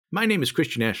My name is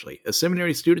Christian Ashley, a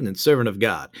seminary student and servant of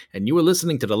God, and you are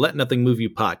listening to the Let Nothing Move You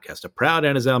podcast, a proud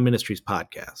Anazal Ministries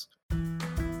podcast.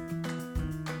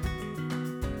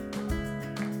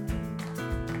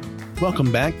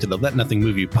 Welcome back to the Let Nothing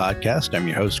Move You podcast. I'm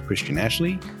your host, Christian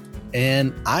Ashley,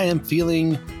 and I am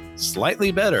feeling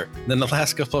slightly better than the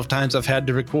last couple of times I've had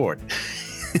to record.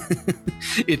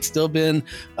 It's still been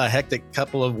a hectic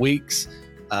couple of weeks.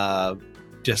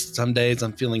 Just some days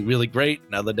I'm feeling really great,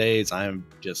 and other days I'm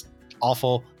just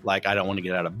awful. Like I don't want to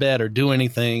get out of bed or do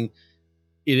anything.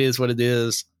 It is what it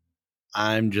is.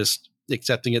 I'm just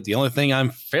accepting it. The only thing I'm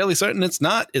fairly certain it's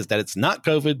not is that it's not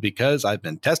COVID because I've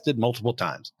been tested multiple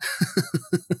times.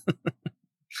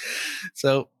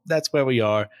 So that's where we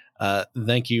are.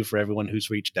 Thank you for everyone who's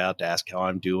reached out to ask how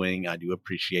I'm doing. I do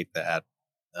appreciate that.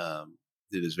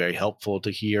 It is very helpful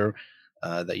to hear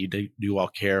that you do all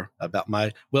care about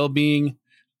my well-being.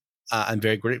 I'm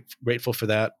very grateful for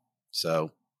that.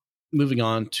 So moving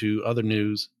on to other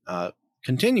news,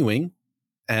 continuing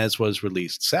as was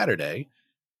released Saturday,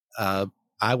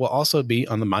 I will also be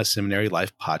on the My Seminary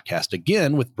Life podcast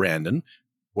again with Brandon,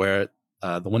 where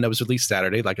the one that was released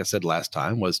Saturday, like I said last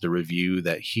time, was the review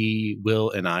that he, Will,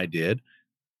 and I did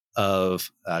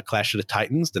of Clash of the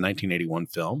Titans, the 1981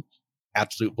 film.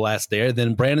 Absolute blast there.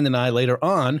 Then Brandon and I later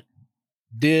on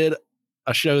did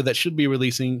a show that should be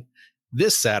releasing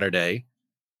this Saturday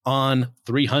on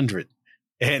 300.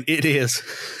 And it is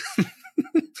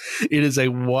it is a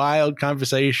wild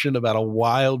conversation about a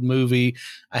wild movie.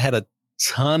 I had a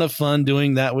ton of fun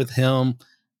doing that with him.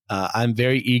 I'm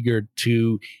very eager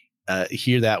to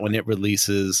hear that when it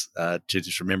releases, to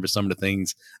just remember some of the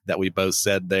things that we both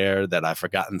said there that I've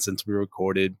forgotten since we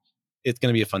recorded. It's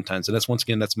going to be a fun time. So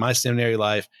that's My Seminary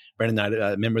Life. Brandon and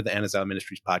I, a member of the Anazal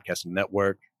Ministries Podcasting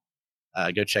Network.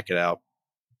 Go check it out.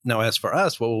 Now, as for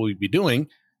us, what will we be doing?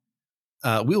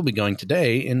 We will be going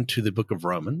today into the book of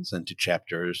Romans, into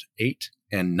chapters 8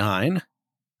 and 9.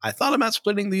 I thought about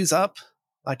splitting these up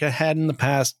like I had in the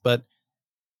past, but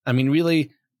I mean,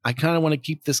 really, I kind of want to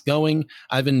keep this going.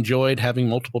 I've enjoyed having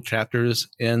multiple chapters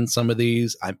in some of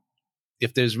these.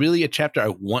 If there's really a chapter I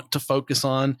want to focus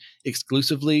on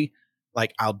exclusively,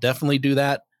 like I'll definitely do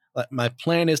that. My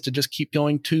plan is to just keep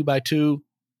going 2 by 2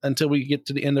 until we get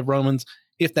to the end of Romans.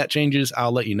 If that changes,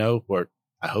 I'll let you know, or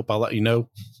I hope I'll let you know.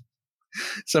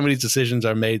 Some of these decisions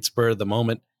are made spur of the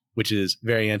moment, which is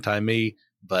very anti-me,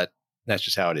 but that's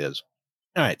just how it is.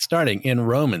 All right, starting in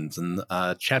Romans in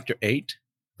chapter 8,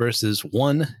 verses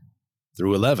 1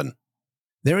 through 11.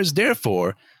 There is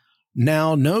therefore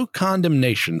now no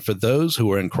condemnation for those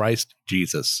who are in Christ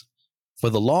Jesus.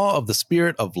 For the law of the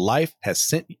Spirit of life has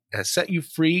set you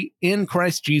free in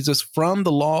Christ Jesus from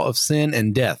the law of sin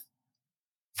and death.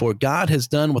 For God has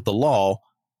done what the law,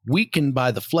 weakened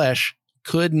by the flesh,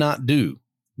 could not do,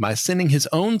 by sending his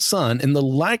own Son in the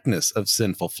likeness of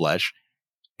sinful flesh,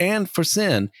 and for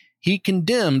sin, he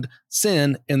condemned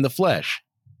sin in the flesh,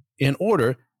 in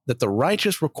order that the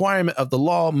righteous requirement of the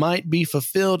law might be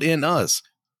fulfilled in us,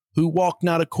 who walk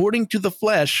not according to the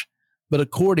flesh, but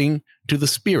according to the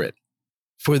Spirit.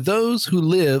 For those who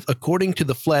live according to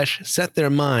the flesh set their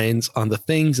minds on the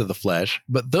things of the flesh,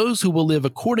 but those who will live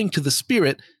according to the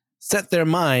Spirit set their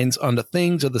minds on the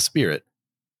things of the Spirit.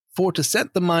 For to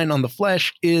set the mind on the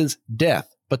flesh is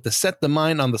death, but to set the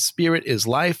mind on the Spirit is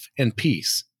life and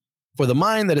peace. For the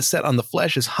mind that is set on the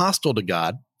flesh is hostile to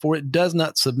God, for it does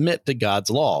not submit to God's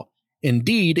law.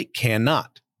 Indeed, it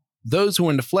cannot. Those who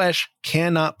are in the flesh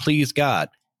cannot please God.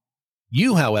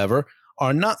 You, however,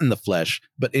 are not in the flesh,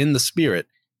 but in the Spirit,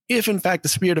 if in fact the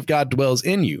Spirit of God dwells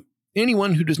in you.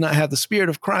 Anyone who does not have the Spirit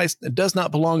of Christ does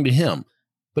not belong to him.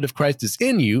 But if Christ is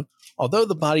in you, although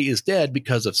the body is dead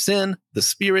because of sin, the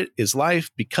Spirit is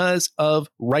life because of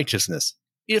righteousness.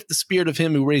 If the Spirit of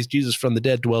him who raised Jesus from the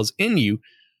dead dwells in you,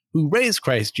 who raised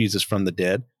Christ Jesus from the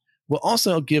dead, will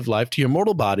also give life to your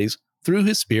mortal bodies through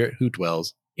his Spirit who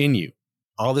dwells in you.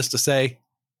 All this to say,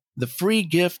 the free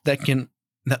gift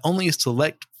that only a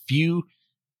select few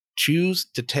choose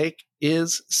to take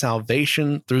is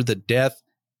salvation through the death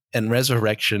and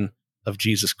resurrection of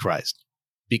Jesus Christ.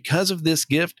 Because of this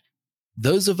gift,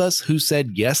 those of us who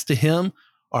said yes to him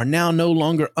are now no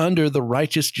longer under the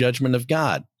righteous judgment of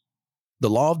God. The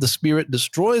law of the Spirit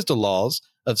destroys the laws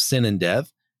of sin and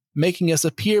death, making us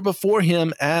appear before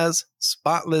him as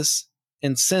spotless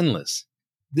and sinless.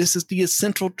 This is the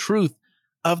essential truth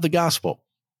of the gospel,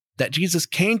 that Jesus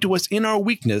came to us in our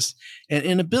weakness and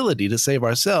inability to save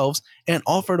ourselves and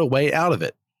offered a way out of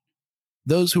it.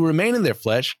 Those who remain in their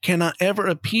flesh cannot ever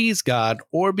appease God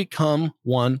or become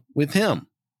one with him.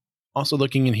 Also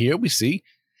looking in here, we see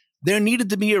there needed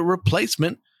to be a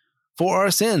replacement for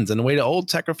our sins. And the way the old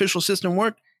sacrificial system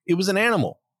worked, It was an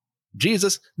animal.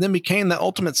 Jesus then became the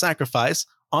ultimate sacrifice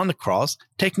on the cross,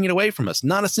 taking it away from us.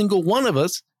 Not a single one of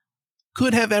us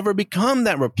could have ever become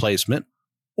that replacement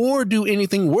or do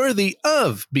anything worthy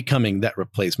of becoming that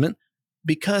replacement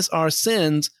because our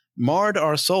sins marred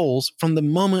our souls from the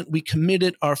moment we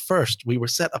committed our first. We were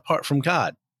set apart from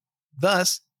God.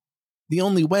 Thus, the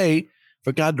only way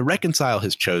for God to reconcile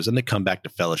his chosen to come back to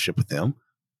fellowship with him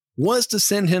was to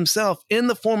send himself in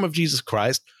the form of Jesus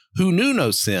Christ, who knew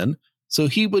no sin, so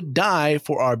he would die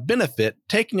for our benefit,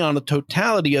 taking on the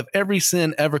totality of every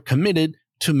sin ever committed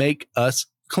to make us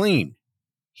clean.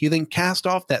 He then cast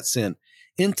off that sin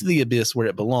into the abyss where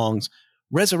it belongs,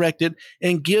 resurrected,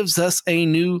 and gives us a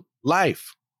new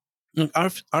life.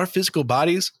 Our physical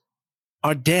bodies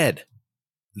are dead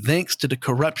thanks to the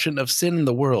corruption of sin in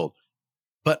the world,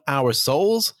 but our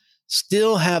souls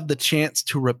still have the chance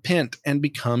to repent and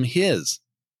become his.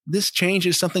 This change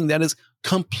is something that is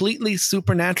completely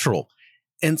supernatural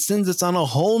and sends us on a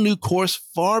whole new course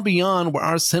far beyond where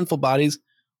our sinful bodies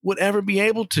would ever be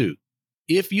able to.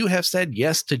 If you have said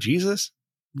yes to Jesus,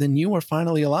 then you are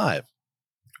finally alive.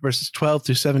 Verses 12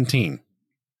 through 17.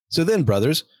 So then,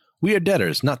 brothers, we are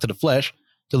debtors, not to the flesh,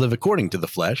 to live according to the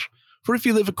flesh. For if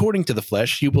you live according to the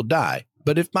flesh, you will die.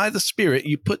 But if by the Spirit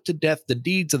you put to death the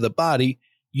deeds of the body,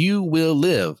 you will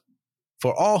live.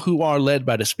 For all who are led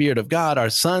by the Spirit of God are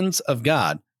sons of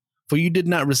God. For you did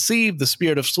not receive the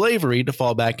spirit of slavery to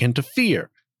fall back into fear,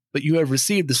 but you have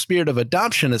received the spirit of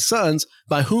adoption as sons,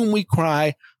 by whom we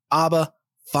cry, Abba,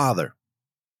 Father.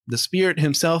 The Spirit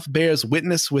himself bears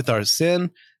witness with our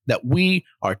sin that we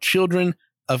are children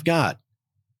of God.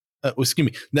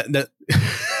 Excuse me.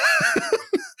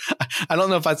 I don't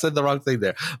know if I said the wrong thing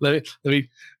there. Let me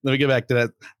get back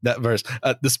to that verse.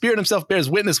 The Spirit himself bears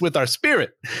witness with our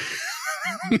spirit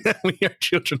that we are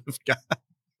children of God.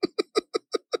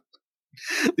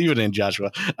 Even in Joshua,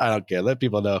 I don't care. Let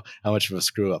people know how much of a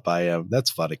screw up I am.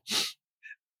 That's funny.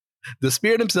 The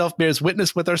Spirit himself bears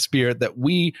witness with our spirit that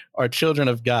we are children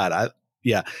of God.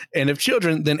 And if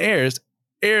children, then heirs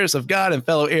of God and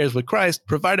fellow heirs with Christ,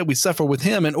 provided we suffer with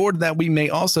him in order that we may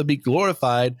also be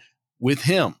glorified with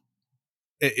him.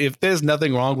 If there's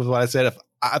nothing wrong with what I said, if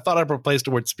I thought I replaced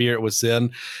the word spirit with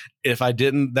sin, if I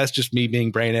didn't, that's just me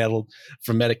being brain addled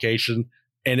from medication.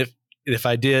 And if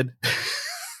I did,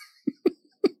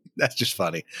 that's just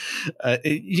funny.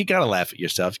 You got to laugh at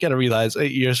yourself. You got to realize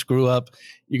you're a screw up.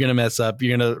 You're going to mess up.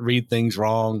 You're going to read things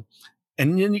wrong.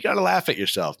 And then you got to laugh at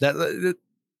yourself. That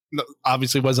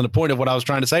obviously wasn't a point of what I was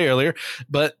trying to say earlier,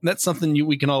 but that's something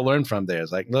we can all learn from there.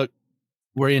 It's like, look,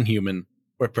 we're inhuman.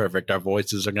 We're perfect. Our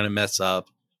voices are going to mess up.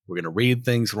 We're going to read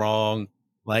things wrong.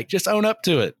 Like, just own up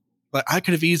to it. Like, I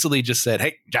could have easily just said,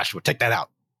 hey, Joshua, take that out.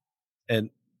 And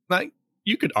like,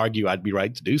 you could argue I'd be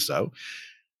right to do so.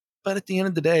 But at the end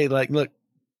of the day, like, look,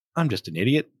 I'm just an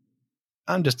idiot.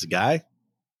 I'm just a guy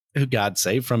who God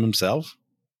saved from himself.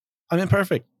 I'm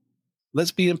imperfect.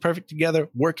 Let's be imperfect together,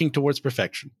 working towards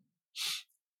perfection.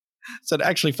 So to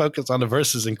actually focus on the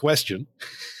verses in question,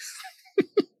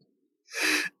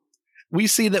 we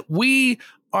see that we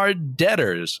are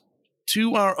debtors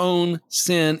to our own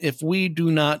sin if we do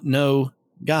not know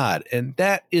God. And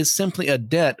that is simply a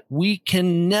debt we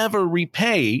can never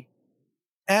repay,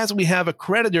 as we have a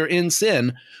creditor in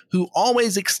sin who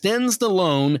always extends the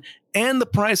loan and the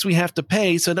price we have to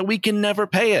pay so that we can never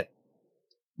pay it.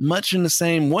 Much in the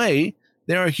same way,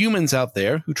 there are humans out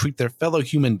there who treat their fellow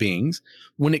human beings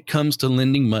when it comes to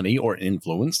lending money or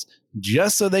influence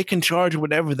just so they can charge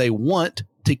whatever they want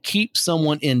to keep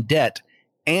someone in debt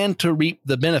and to reap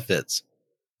the benefits.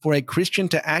 For a Christian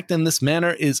to act in this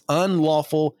manner is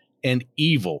unlawful and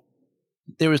evil.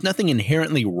 There is nothing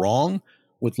inherently wrong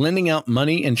with lending out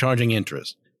money and charging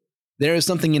interest. There is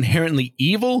something inherently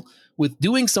evil with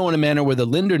doing so in a manner where the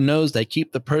lender knows they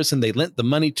keep the person they lent the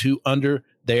money to under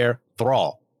their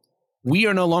thrall. We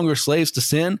are no longer slaves to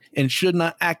sin and should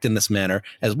not act in this manner,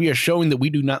 as we are showing that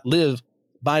we do not live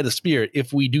by the Spirit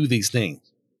if we do these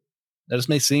things. Now, this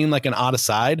may seem like an odd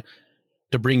aside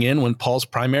to bring in when Paul's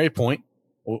primary point,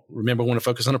 remember, we want to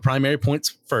focus on the primary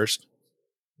points first,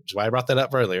 which is why I brought that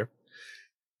up earlier.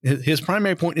 His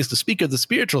primary point is to speak of the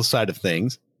spiritual side of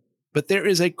things, but there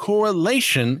is a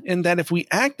correlation in that if we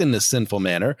act in this sinful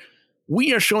manner,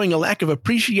 we are showing a lack of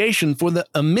appreciation for the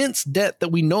immense debt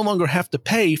that we no longer have to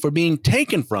pay for being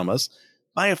taken from us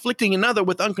by afflicting another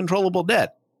with uncontrollable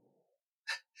debt.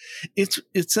 It's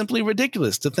simply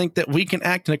ridiculous to think that we can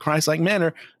act in a Christ-like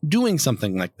manner doing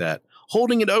something like that,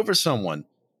 holding it over someone,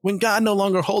 when God no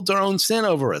longer holds our own sin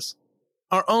over us,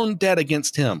 our own debt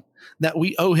against him, that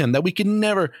we owe him, that we can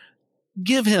never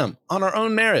give him on our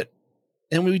own merit.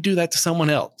 And we do that to someone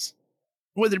else,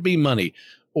 whether it be money,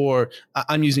 or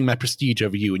I'm using my prestige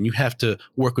over you and you have to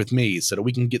work with me so that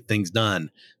we can get things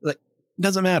done. Like, it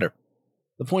doesn't matter.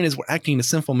 The point is we're acting in a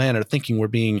sinful manner, thinking we're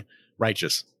being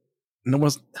righteous. And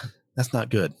that's not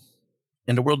good.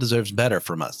 And the world deserves better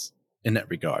from us in that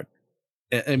regard.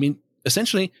 I mean,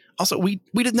 essentially, also, we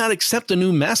did not accept a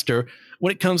new master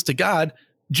when it comes to God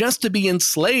just to be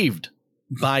enslaved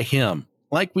by him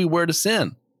like we were to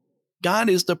sin. God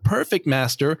is the perfect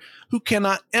master who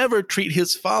cannot ever treat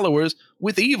his followers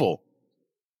with evil.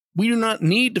 We do not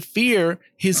need to fear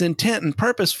his intent and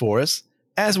purpose for us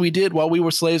as we did while we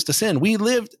were slaves to sin. We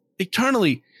lived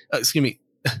eternally.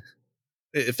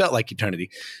 It felt like eternity.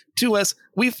 To us,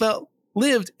 we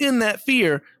lived in that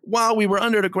fear while we were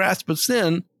under the grasp of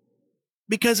sin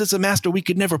because it's a master we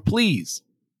could never please.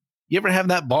 You ever have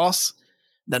that boss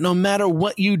that no matter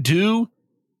what you do,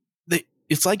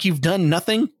 it's like you've done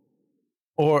nothing?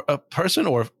 Or a person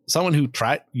or someone who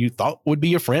you thought would be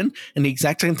your friend and the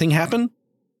exact same thing happened?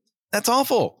 That's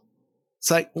awful. It's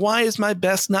like, why is my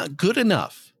best not good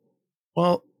enough?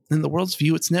 Well, in the world's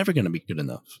view, it's never going to be good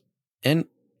enough. And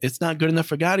it's not good enough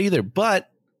for God either, but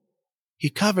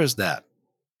he covers that.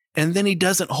 And then he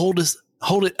doesn't hold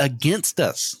it against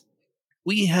us.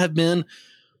 We have been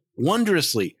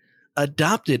wondrously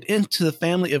adopted into the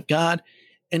family of God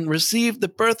and received the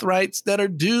birthrights that are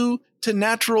due to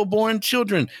natural born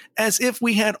children, as if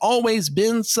we had always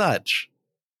been such.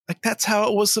 Like, that's how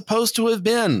it was supposed to have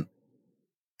been.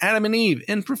 Adam and Eve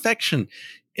in perfection,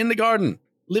 in the garden,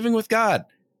 living with God,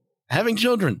 having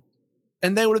children.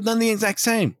 And they would have done the exact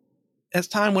same as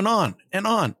time went on and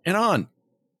on and on,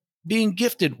 being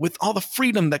gifted with all the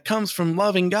freedom that comes from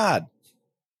loving God.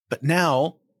 But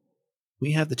now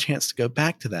we have the chance to go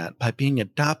back to that by being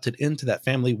adopted into that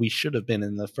family we should have been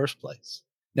in the first place.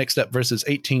 Next up, verses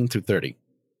 18 through 30.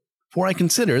 For I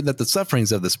consider that the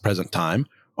sufferings of this present time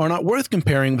are not worth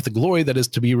comparing with the glory that is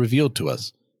to be revealed to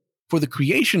us. For the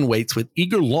creation waits with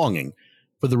eager longing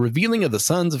for the revealing of the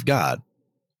sons of God.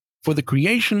 For the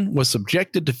creation was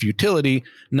subjected to futility,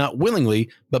 not willingly,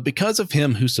 but because of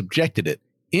him who subjected it,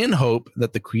 in hope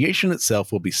that the creation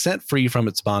itself will be set free from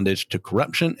its bondage to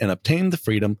corruption and obtain the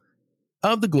freedom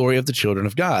of the glory of the children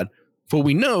of God. For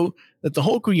we know that the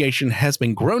whole creation has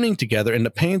been groaning together in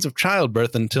the pains of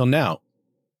childbirth until now.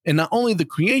 And not only the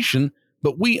creation,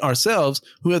 but we ourselves,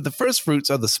 who have the first fruits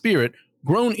of the Spirit,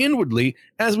 groan inwardly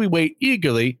as we wait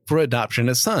eagerly for adoption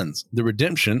as sons, the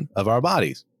redemption of our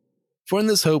bodies. For in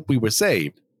this hope we were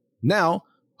saved. Now,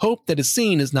 hope that is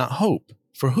seen is not hope,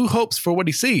 for who hopes for what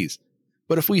he sees?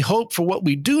 But if we hope for what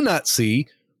we do not see,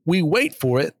 we wait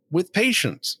for it with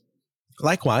patience.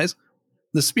 Likewise,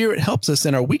 the Spirit helps us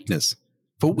in our weakness,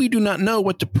 for we do not know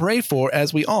what to pray for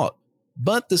as we ought.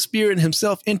 But the Spirit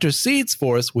himself intercedes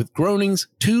for us with groanings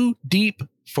too deep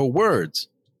for words.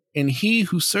 And he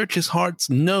who searches hearts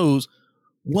knows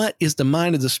what is the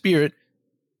mind of the Spirit,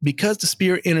 because the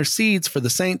Spirit intercedes for the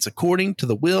saints according to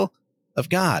the will of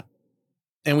God.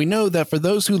 And we know that for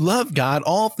those who love God,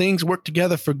 all things work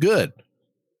together for good.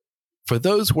 For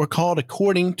those who are called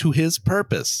according to his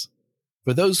purpose.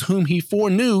 For those whom he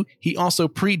foreknew, he also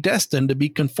predestined to be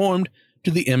conformed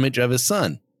to the image of his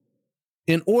Son,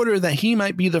 in order that he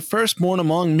might be the firstborn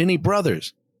among many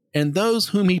brothers. And those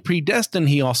whom he predestined,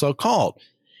 he also called.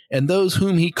 And those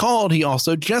whom he called, he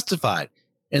also justified.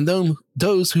 And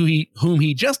those whom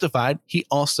he justified, he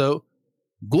also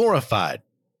glorified.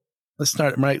 Let's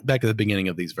start right back at the beginning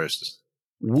of these verses.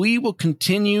 We will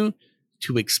continue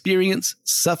to experience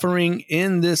suffering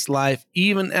in this life,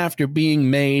 even after being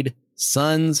made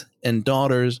sons and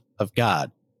daughters of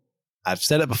God. I've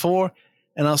said it before,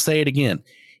 and I'll say it again.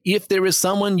 If there is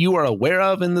someone you are aware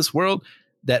of in this world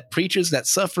that preaches that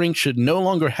suffering should no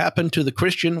longer happen to the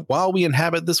Christian while we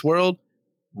inhabit this world,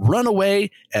 run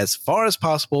away as far as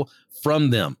possible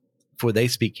from them, for they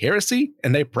speak heresy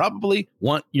and they probably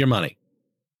want your money.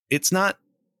 It's not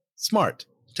smart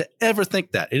to ever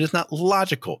think that. It is not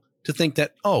logical to think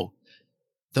that, oh,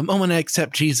 the moment I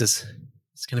accept Jesus,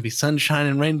 it's going to be sunshine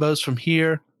and rainbows from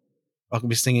here. We're going to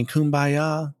be singing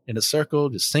Kumbaya in a circle,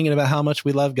 just singing about how much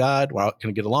we love God. We're going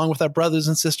to get along with our brothers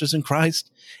and sisters in Christ,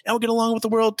 and we'll get along with the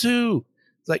world too.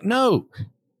 It's like, no,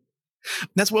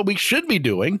 that's what we should be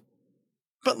doing,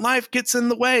 but life gets in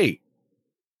the way.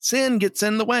 Sin gets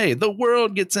in the way. The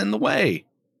world gets in the way.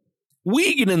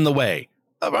 We get in the way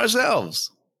of ourselves.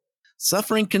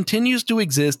 Suffering continues to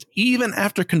exist even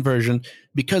after conversion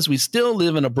because we still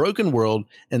live in a broken world,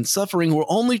 and suffering will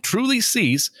only truly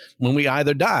cease when we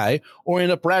either die or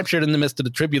end up raptured in the midst of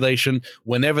the tribulation,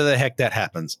 whenever the heck that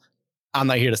happens. I'm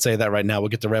not here to say that right now. We'll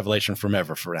get the revelation from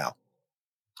ever for now.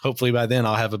 Hopefully by then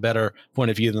I'll have a better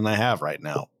point of view than I have right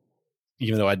now,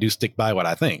 even though I do stick by what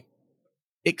I think.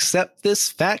 accept this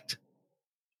fact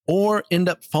or end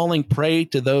up falling prey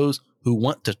to those who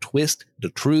want to twist the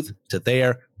truth to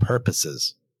their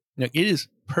purposes. It is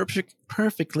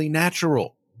perfectly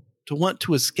natural to want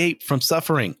to escape from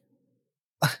suffering.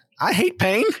 I hate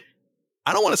pain.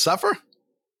 I don't want to suffer.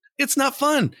 It's not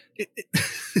fun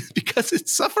because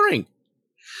it's suffering.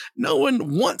 No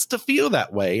one wants to feel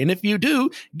that way. And if you do,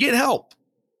 get help.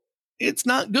 It's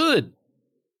not good.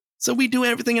 So we do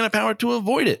everything in our power to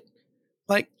avoid it.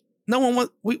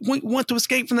 We want to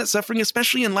escape from that suffering,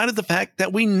 especially in light of the fact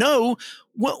that we know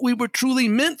what we were truly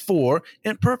meant for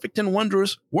in perfect and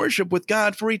wondrous worship with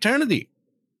God for eternity.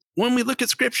 When we look at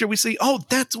scripture, we see, oh,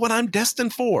 that's what I'm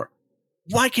destined for.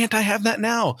 Why can't I have that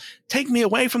now? Take me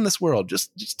away from this world.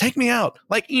 Just take me out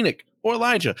like Enoch or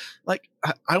Elijah.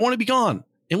 I want to be gone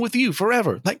and with you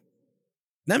forever. That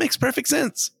makes perfect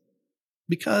sense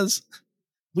because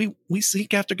we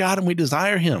seek after God and we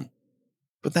desire him,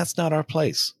 but that's not our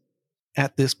place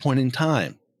at this point in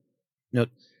time.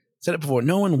 Said it before,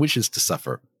 no one wishes to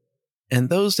suffer, and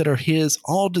those that are his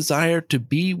all desire to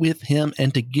be with him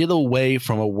and to get away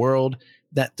from a world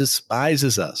that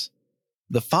despises us.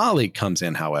 The folly comes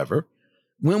in, however,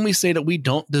 when we say that we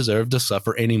don't deserve to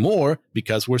suffer anymore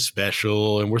because we're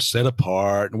special and we're set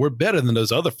apart and we're better than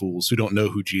those other fools who don't know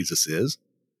who Jesus is.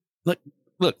 Look,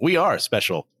 we are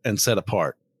special and set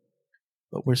apart,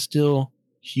 but we're still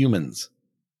humans.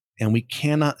 And we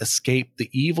cannot escape the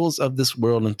evils of this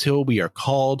world until we are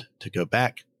called to go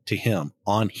back to him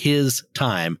on his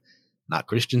time, not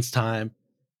Christian's time,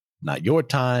 not your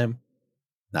time,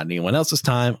 not anyone else's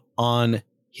time, on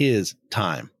his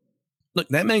time. Look,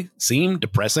 that may seem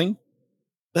depressing,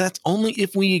 but that's only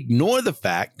if we ignore the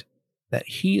fact that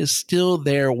he is still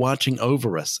there watching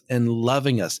over us and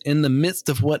loving us in the midst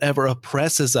of whatever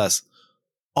oppresses us,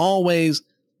 always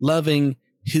loving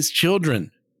his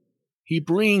children. He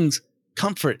brings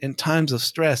comfort in times of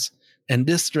stress and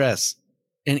distress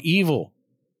and evil.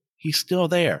 He's still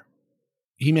there.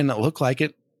 He may not look like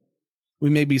it. We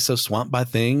may be so swamped by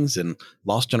things and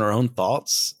lost in our own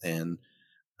thoughts and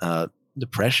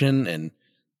depression and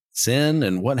sin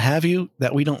and what have you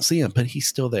that we don't see him, but he's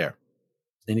still there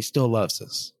and he still loves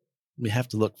us. We have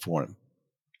to look for him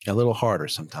a little harder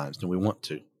sometimes than we want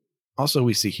to. Also,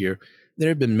 we see here, there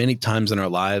have been many times in our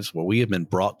lives where we have been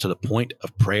brought to the point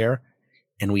of prayer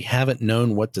and we haven't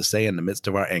known what to say in the midst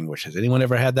of our anguish. Has anyone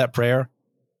ever had that prayer?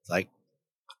 It's like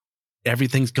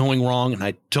everything's going wrong and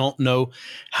I don't know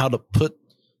how to put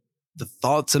the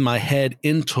thoughts in my head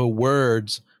into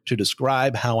words to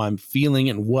describe how I'm feeling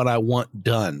and what I want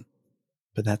done.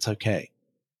 But that's okay,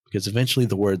 because eventually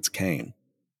the words came.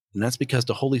 And that's because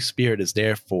the Holy Spirit is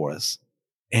there for us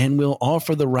and will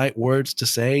offer the right words to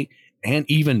say. And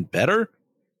even better,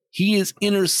 he is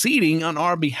interceding on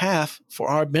our behalf for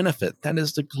our benefit. That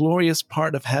is the glorious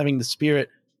part of having the Spirit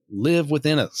live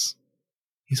within us.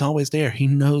 He's always there. He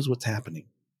knows what's happening.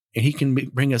 And he can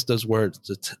bring us those words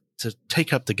to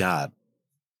take up to God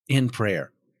in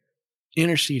prayer,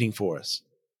 interceding for us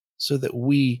so that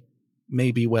we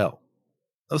may be well.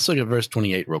 Let's look at verse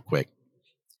 28 real quick.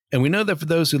 And we know that for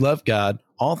those who love God,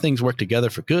 all things work together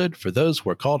for good for those who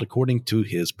are called according to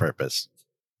his purpose.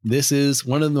 This is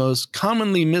one of the most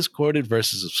commonly misquoted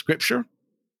verses of Scripture.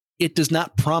 It does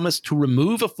not promise to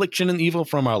remove affliction and evil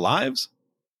from our lives.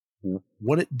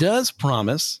 What it does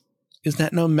promise is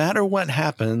that no matter what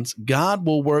happens, God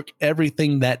will work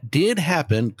everything that did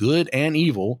happen, good and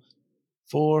evil,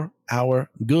 for our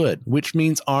good, which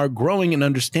means our growing and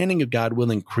understanding of God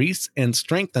will increase and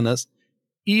strengthen us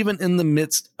even in the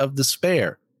midst of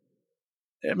despair.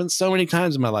 There have been so many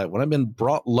times in my life when I've been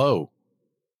brought low,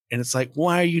 and it's like,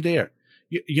 why are you there?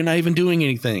 You're not even doing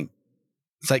anything.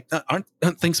 It's like,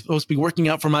 aren't things supposed to be working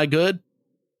out for my good?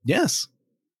 Yes,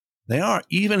 they are,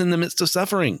 even in the midst of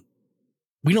suffering.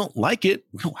 We don't like it.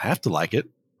 We don't have to like it.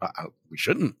 We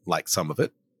shouldn't like some of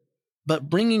it. But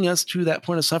bringing us to that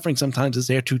point of suffering sometimes is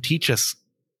there to teach us,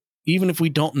 even if we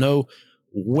don't know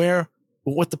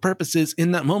what the purpose is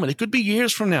in that moment. It could be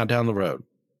years from now down the road.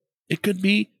 It could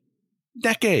be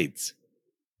decades.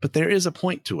 But there is a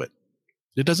point to it.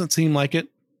 It doesn't seem like it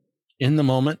in the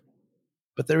moment,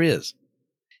 but there is.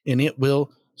 And it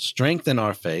will strengthen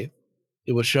our faith.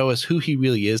 It will show us who he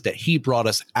really is, that he brought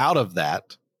us out of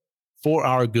that for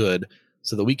our good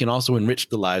so that we can also enrich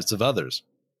the lives of others.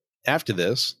 After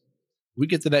this, we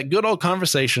get to that good old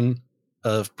conversation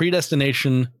of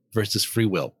predestination versus free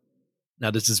will.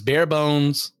 Now, this is bare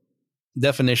bones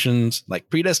definitions. Like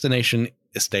predestination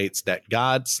states that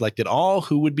God selected all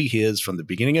who would be his from the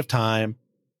beginning of time,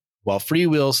 while free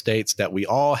will states that we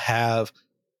all have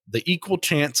the equal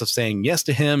chance of saying yes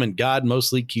to him and God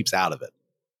mostly keeps out of it.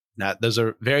 Now, those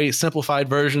are very simplified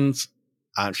versions.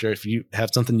 I'm sure if you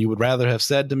have something you would rather have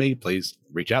said to me, please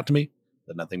reach out to me,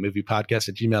 the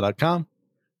nothingmoviepodcast@gmail.com.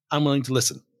 I'm willing to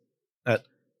listen.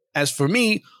 As for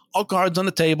me, all cards on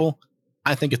the table,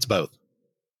 I think it's both,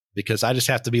 because I just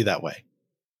have to be that way.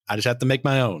 I just have to make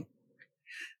my own.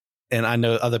 And I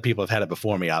know other people have had it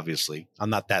before me, obviously. I'm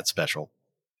not that special.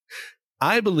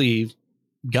 I believe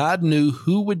God knew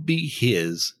who would be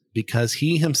his because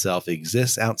he himself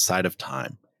exists outside of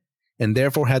time, and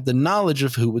therefore had the knowledge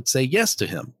of who would say yes to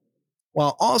him,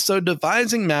 while also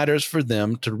devising matters for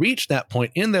them to reach that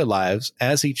point in their lives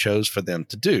as he chose for them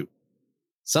to do.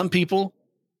 Some people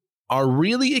are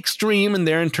really extreme in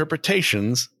their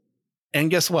interpretations, and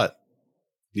guess what?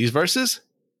 These verses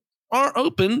are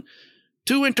open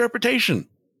to interpretation.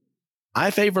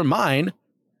 I favor mine,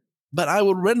 but I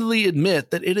will readily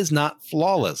admit that it is not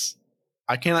flawless.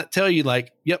 I cannot tell you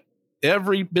yep,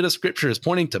 every bit of scripture is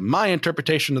pointing to my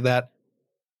interpretation of that,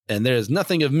 and there is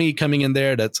nothing of me coming in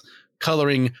there that's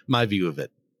coloring my view of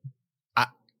it.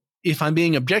 If I'm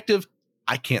being objective,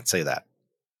 I can't say that.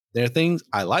 There are things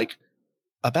I like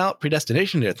about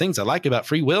predestination. There are things I like about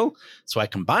free will. So I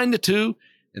combine the two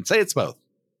and say it's both.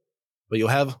 But you'll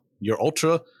have your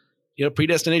ultra,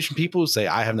 predestination people who say,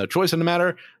 I have no choice in the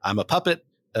matter. I'm a puppet.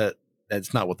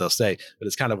 That's not what they'll say, but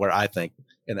it's kind of where I think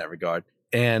in that regard.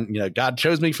 And, God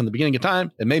chose me from the beginning of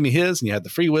time and made me his. And you have the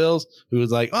free wills who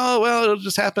was like, oh, well, it'll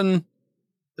just happen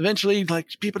eventually.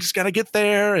 People just got to get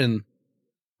there. And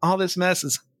all this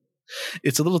mess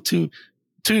it's a little too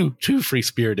free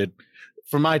spirited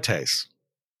for my taste.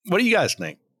 What do you guys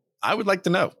think? I would like to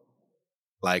know.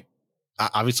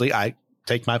 Obviously, I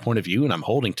take my point of view and I'm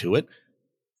holding to it.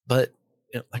 But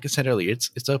like I said earlier,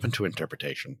 it's open to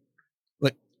interpretation.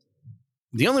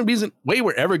 The only way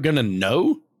we're ever going to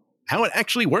know how it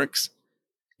actually works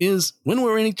is when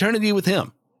we're in eternity with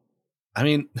him. I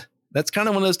mean, that's kind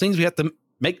of one of those things we have to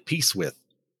make peace with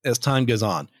as time goes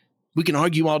on. We can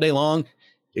argue all day long.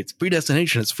 It's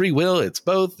predestination. It's free will. It's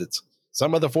both. It's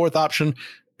some other fourth option.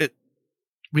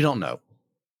 We don't know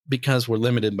because we're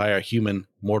limited by our human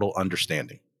mortal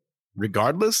understanding.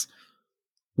 Regardless,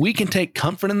 we can take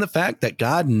comfort in the fact that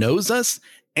God knows us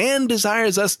and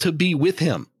desires us to be with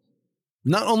him.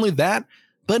 Not only that,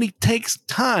 but he takes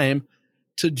time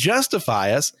to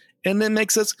justify us and then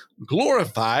makes us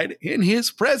glorified in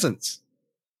his presence.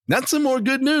 That's some more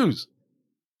good news.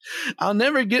 I'll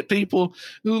never get people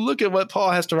who look at what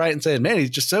Paul has to write and say, man, he's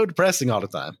just so depressing all the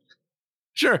time.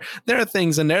 Sure, there are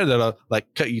things in there that'll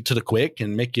cut you to the quick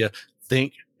and make you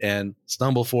think and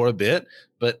stumble for a bit,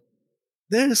 but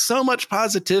there's so much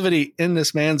positivity in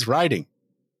this man's writing,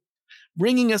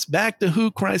 bringing us back to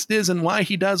who Christ is and why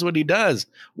he does what he does,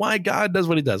 why God does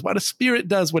what he does, why the Spirit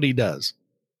does what he does.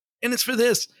 And it's for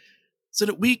this, so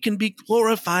that we can be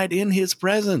glorified in his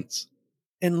presence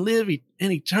and live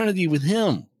in eternity with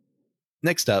him.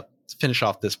 Next up, to finish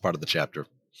off this part of the chapter,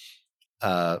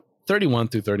 31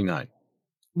 through 39.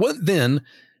 What then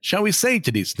shall we say to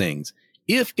these things?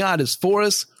 If God is for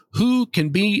us, who can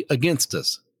be against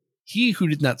us? He who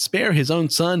did not spare his own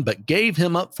son, but gave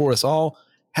him up for us all,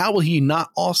 how will he not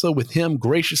also with him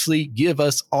graciously give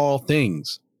us all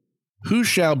things? Who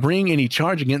shall bring any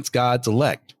charge against God's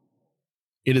elect?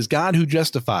 It is God who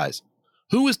justifies.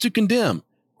 Who is to condemn?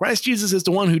 Christ Jesus is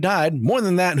the one who died, more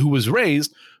than that, who was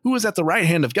raised, who is at the right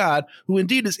hand of God, who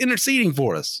indeed is interceding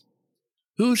for us.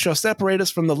 Who shall separate us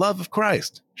from the love of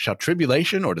Christ? Shall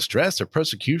tribulation or distress or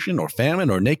persecution or famine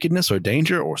or nakedness or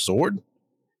danger or sword?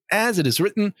 As it is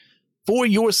written, for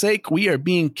your sake we are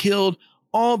being killed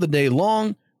all the day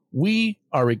long. We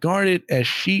are regarded as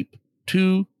sheep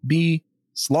to be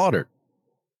slaughtered.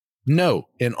 No,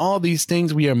 in all these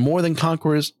things we are more than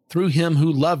conquerors through him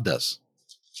who loved us.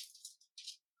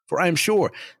 For I am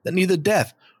sure that neither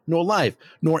death, nor life,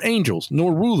 nor angels,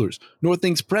 nor rulers, nor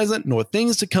things present, nor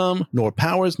things to come, nor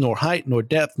powers, nor height, nor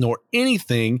depth, nor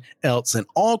anything else in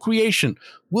all creation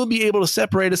will be able to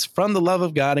separate us from the love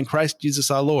of God in Christ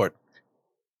Jesus our Lord.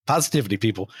 Positivity,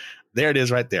 people. There it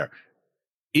is right there.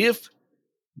 If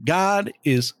God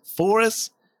is for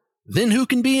us, then who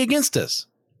can be against us?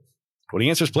 Well, the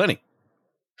answer is plenty.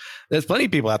 There's plenty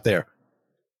of people out there.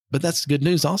 But that's good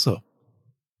news also.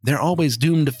 They're always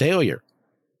doomed to failure.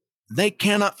 They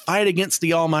cannot fight against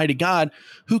the Almighty God,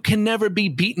 who can never be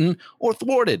beaten or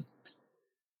thwarted.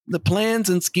 The plans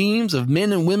and schemes of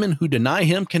men and women who deny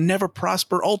him can never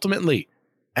prosper ultimately.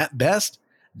 At best,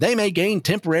 they may gain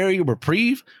temporary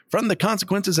reprieve from the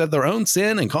consequences of their own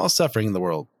sin and cause suffering in the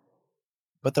world.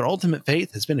 But their ultimate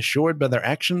faith has been assured by their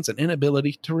actions and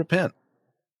inability to repent.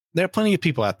 There are plenty of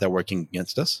people out there working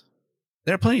against us.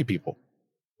 There are plenty of people,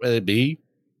 whether it be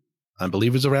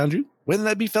unbelievers around you, whether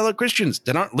that be fellow Christians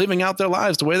that aren't living out their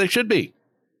lives the way they should be,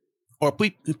 or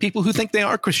people who think they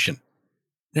are Christian.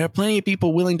 There are plenty of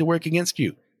people willing to work against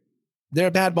you. There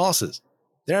are bad bosses.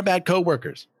 There are bad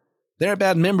co-workers. There are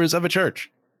bad members of a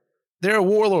church. There are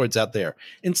warlords out there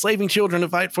enslaving children to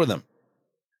fight for them.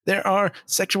 There are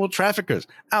sexual traffickers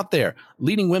out there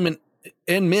leading women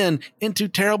and men into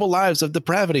terrible lives of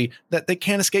depravity that they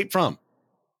can't escape from.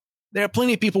 There are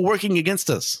plenty of people working against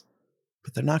us,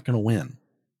 but they're not going to win.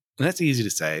 And that's easy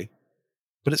to say,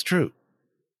 but it's true.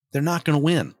 They're not going to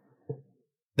win.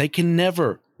 They can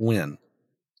never win,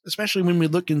 especially when we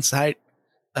look inside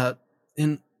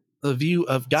in the view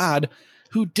of God,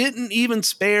 who didn't even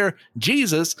spare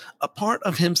Jesus, a part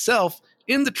of himself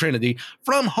in the Trinity,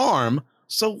 from harm.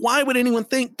 So why would anyone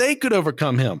think they could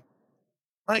overcome him?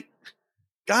 Like,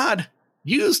 God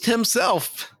used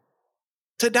himself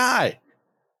to die.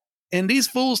 And these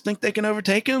fools think they can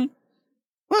overtake him?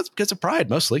 Well, it's because of pride,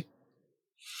 mostly.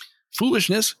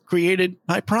 Foolishness created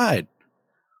by pride.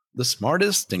 The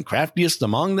smartest and craftiest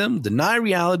among them deny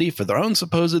reality for their own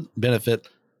supposed benefit,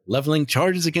 leveling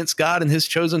charges against God and his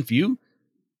chosen few.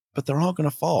 But they're all going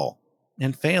to fall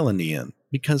and fail in the end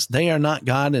because they are not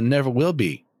God and never will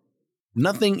be.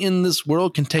 Nothing in this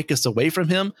world can take us away from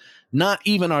him, not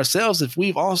even ourselves if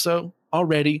we've also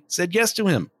already said yes to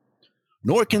him.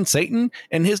 Nor can Satan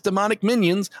and his demonic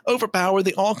minions overpower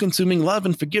the all-consuming love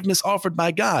and forgiveness offered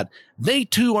by God. They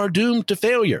too are doomed to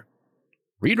failure.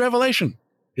 Read Revelation.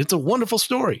 It's a wonderful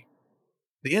story.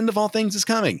 The end of all things is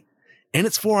coming, and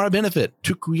it's for our benefit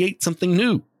to create something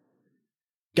new.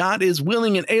 God is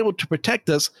willing and able to protect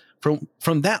us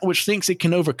from that which thinks it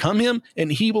can overcome him,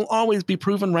 and he will always be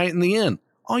proven right in the end.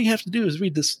 All you have to do is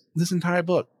read this entire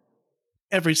book.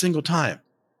 Every single time.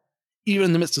 Even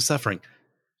in the midst of suffering,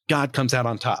 God comes out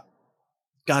on top.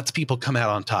 God's people come out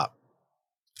on top.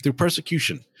 Through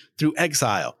persecution, through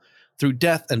exile, through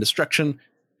death and destruction,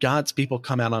 God's people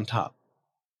come out on top.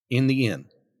 In the end.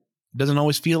 It doesn't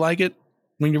always feel like it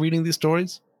when you're reading these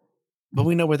stories, but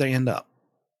we know where they end up.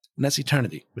 And that's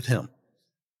eternity with him.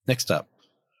 Next up,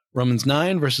 Romans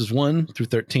 9, verses 1 through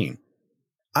 13.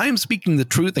 I am speaking the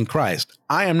truth in Christ.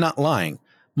 I am not lying.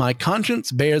 My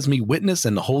conscience bears me witness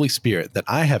in the Holy Spirit that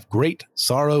I have great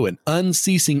sorrow and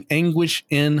unceasing anguish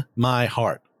in my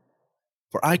heart.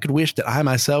 For I could wish that I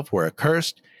myself were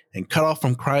accursed and cut off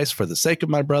from Christ for the sake of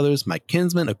my brothers, my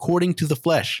kinsmen according to the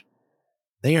flesh.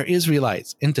 They are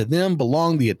Israelites, and to them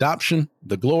belong the adoption,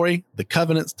 the glory, the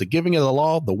covenants, the giving of the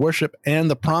law, the worship,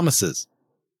 and the promises.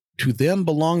 To them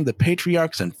belong the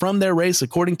patriarchs, and from their race,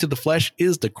 according to the flesh,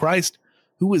 is the Christ,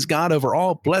 who is God over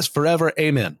all, blessed forever.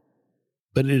 Amen.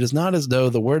 But it is not as though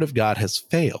the word of God has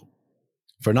failed.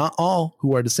 For not all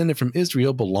who are descended from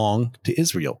Israel belong to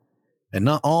Israel, and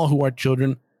not all who are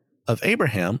children of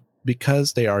Abraham,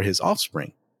 because they are his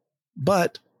offspring.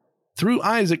 But through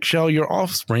Isaac shall your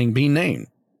offspring be named.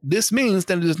 This means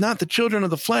that it is not the children of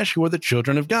the flesh who are the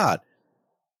children of God,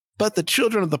 but the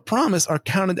children of the promise are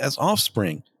counted as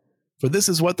offspring. For this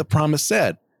is what the promise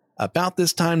said, about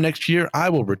this time next year I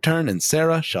will return and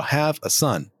Sarah shall have a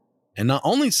son. And not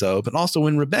only so, but also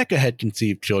when Rebekah had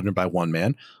conceived children by one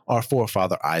man, our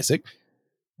forefather Isaac,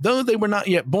 though they were not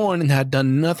yet born and had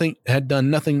done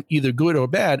nothing either good or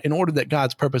bad, in order that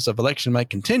God's purpose of election might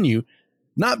continue,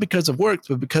 not because of works,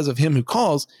 but because of him who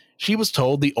calls, she was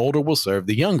told the older will serve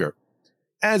the younger.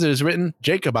 As it is written,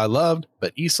 Jacob I loved,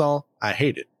 but Esau I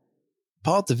hated.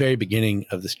 Paul at the very beginning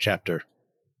of this chapter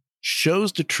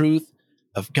shows the truth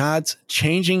of God's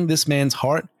changing this man's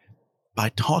heart by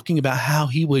talking about how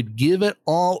he would give it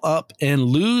all up and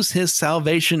lose his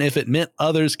salvation if it meant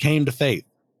others came to faith.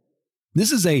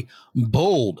 This is a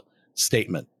bold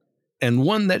statement and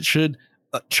one that should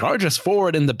charge us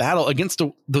forward in the battle against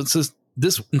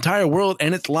this entire world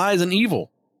and its lies and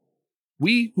evil.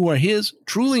 We who are his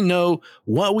truly know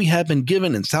what we have been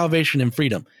given in salvation and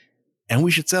freedom, and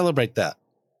we should celebrate that.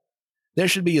 There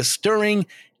should be a stirring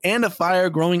and a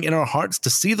fire growing in our hearts to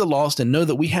see the lost and know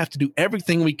that we have to do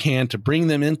everything we can to bring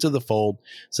them into the fold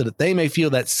so that they may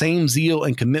feel that same zeal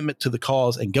and commitment to the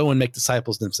cause and go and make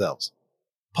disciples themselves.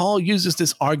 Paul uses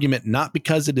this argument not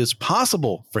because it is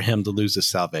possible for him to lose his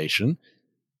salvation,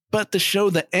 but to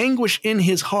show the anguish in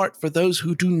his heart for those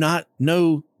who do not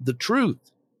know the truth.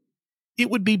 It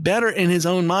would be better in his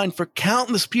own mind for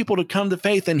countless people to come to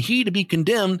faith and he to be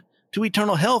condemned to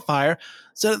eternal hellfire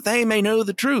so that they may know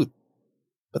the truth.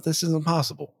 But this is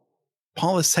impossible.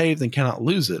 Paul is saved and cannot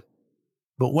lose it.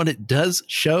 But what it does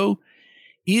show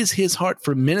is his heart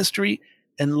for ministry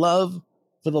and love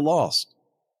for the lost.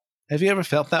 Have you ever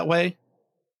felt that way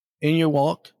in your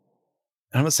walk?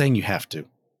 I'm not saying you have to,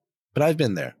 but I've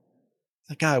been there.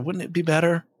 Like, God, wouldn't it be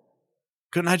better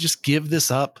couldn't I just give this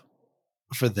up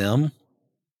for them?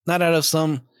 Not out of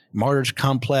some martyrs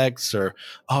complex or,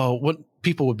 oh, what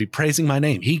people would be praising my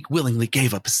name. He willingly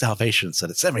gave up his salvation so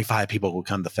that 75 people will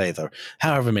come to faith, or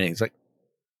however many. It's like,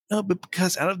 no, but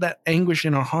because out of that anguish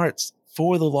in our hearts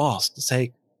for the lost, to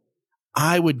say,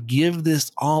 I would give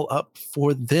this all up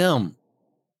for them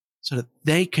so that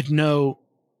they could know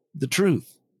the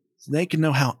truth, so they could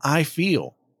know how I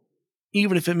feel,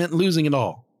 even if it meant losing it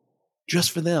all,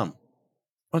 just for them.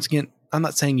 Once again, I'm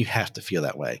not saying you have to feel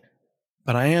that way,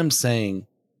 but I am saying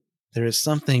there is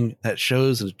something that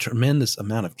shows a tremendous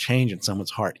amount of change in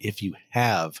someone's heart if you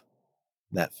have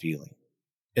that feeling.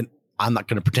 And I'm not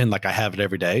going to pretend like I have it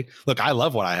every day. Look, I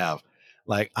love what I have.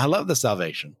 Like, I love the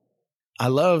salvation. I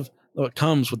love what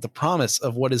comes with the promise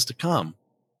of what is to come.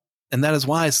 And that is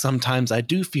why sometimes I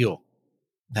do feel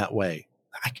that way.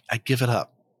 I give it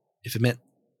up. If it meant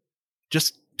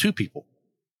just 2 people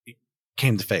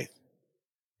came to faith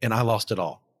and I lost it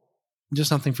all. Just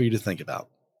something for you to think about.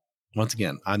 Once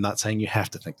again, I'm not saying you have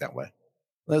to think that way.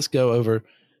 Let's go over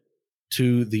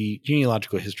to the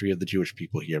genealogical history of the Jewish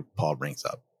people here Paul brings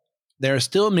up. There are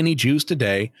still many Jews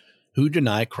today who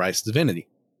deny Christ's divinity.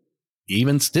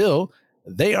 Even still,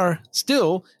 they are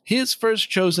still his first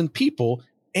chosen people,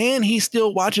 and he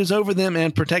still watches over them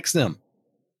and protects them.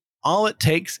 All it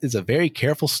takes is a very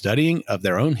careful studying of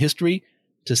their own history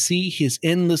to see his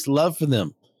endless love for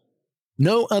them.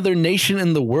 No other nation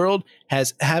in the world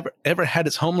has ever had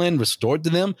its homeland restored to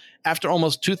them after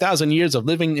almost 2,000 years of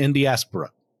living in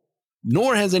diaspora.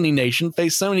 Nor has any nation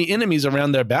faced so many enemies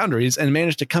around their boundaries and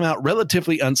managed to come out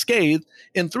relatively unscathed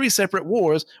in 3 separate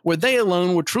wars where they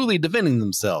alone were truly defending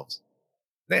themselves.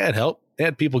 They had help. They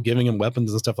had people giving them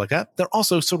weapons and stuff like that. They're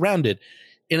also surrounded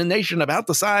in a nation about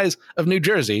the size of New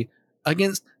Jersey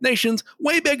against nations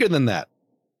way bigger than that.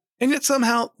 And yet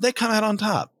somehow they come out on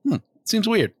top. Seems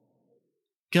weird.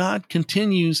 God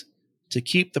continues to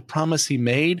keep the promise he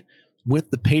made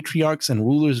with the patriarchs and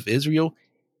rulers of Israel,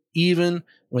 even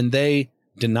when they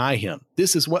deny him.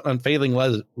 This is what unfailing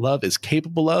love is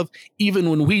capable of, even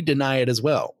when we deny it as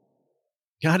well.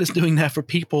 God is doing that for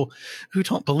people who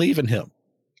don't believe in him.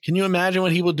 Can you imagine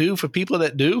what he will do for people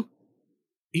that do?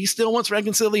 He still wants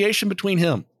reconciliation between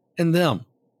him and them.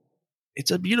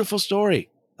 It's a beautiful story.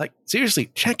 Like,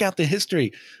 seriously, check out the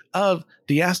history of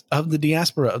the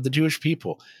diaspora of the Jewish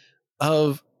people,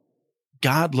 of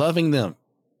God loving them,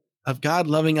 of God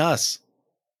loving us.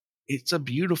 It's a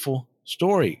beautiful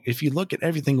story. If you look at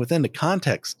everything within the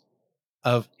context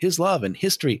of his love and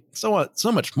history, so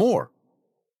much more.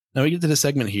 Now we get to the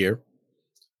segment here.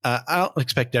 I don't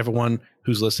expect everyone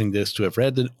who's listening to this to have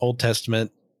read the Old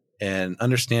Testament and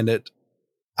understand it.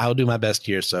 I'll do my best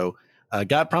here. So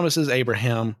God promises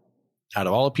Abraham, out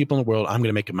of all the people in the world, I'm going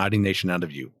to make a mighty nation out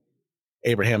of you.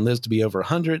 Abraham lives to be over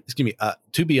 100,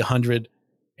 to be 100,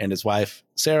 and his wife,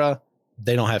 Sarah,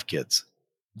 they don't have kids.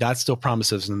 God still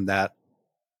promises him that.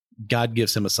 God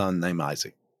gives him a son named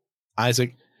Isaac.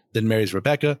 Isaac then marries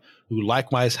Rebekah, who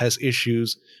likewise has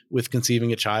issues with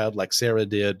conceiving a child like Sarah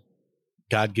did.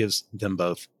 God gives them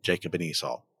both Jacob and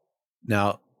Esau.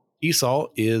 Now, Esau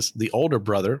is the older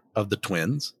brother of the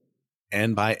twins,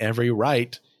 and by every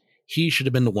right, he should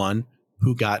have been the one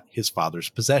who got his father's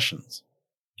possessions.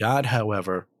 God,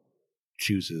 however,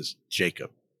 chooses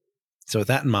Jacob. So with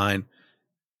that in mind,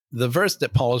 the verse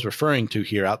that Paul is referring to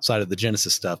here outside of the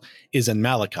Genesis stuff is in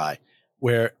Malachi,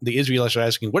 where the Israelites are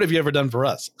asking, what have you ever done for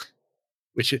us?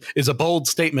 Which is a bold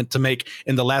statement to make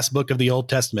in the last book of the Old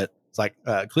Testament. It's like,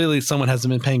 clearly someone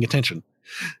hasn't been paying attention.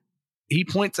 He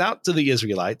points out to the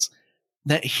Israelites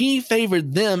that he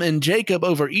favored them and Jacob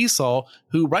over Esau,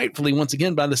 who rightfully, once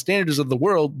again, by the standards of the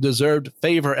world, deserved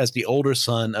favor as the older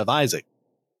son of Isaac.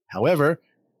 However,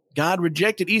 God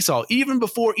rejected Esau even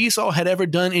before Esau had ever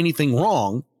done anything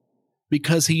wrong,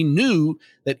 because he knew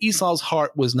that Esau's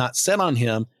heart was not set on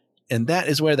him, and that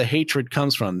is where the hatred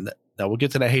comes from. Now, we'll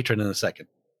get to that hatred in a second.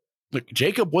 Look,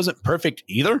 Jacob wasn't perfect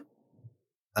either.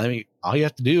 I mean, all you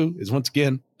have to do is, once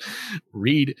again,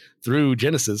 read through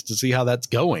Genesis to see how that's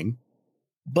going.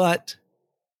 But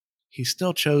he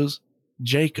still chose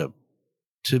Jacob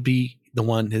to be the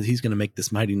one that he's going to make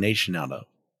this mighty nation out of.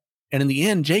 And in the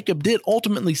end, Jacob did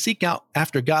ultimately seek out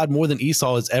after God more than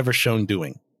Esau has ever shown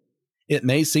doing. It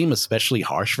may seem especially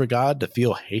harsh for God to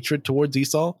feel hatred towards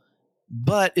Esau,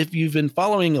 but if you've been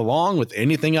following along with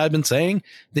anything I've been saying,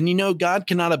 then you know God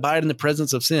cannot abide in the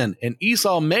presence of sin, and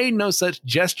Esau made no such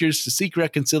gestures to seek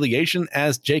reconciliation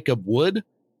as Jacob would.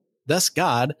 Thus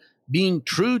God, being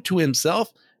true to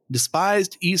himself,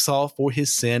 despised Esau for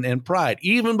his sin and pride,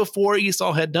 even before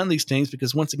Esau had done these things,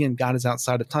 because once again, God is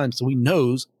outside of time, so he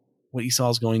knows what Esau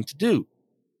is going to do.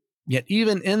 Yet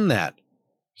even in that,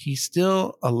 he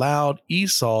still allowed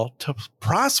Esau to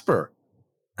prosper.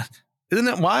 Isn't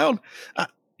that wild?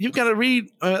 You've got to read.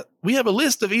 We have a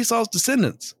list of Esau's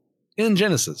descendants in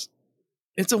Genesis.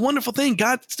 It's a wonderful thing.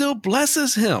 God still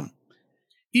blesses him,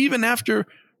 even after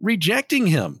rejecting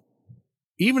him,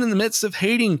 even in the midst of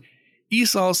hating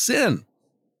Esau's sin,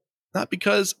 not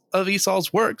because of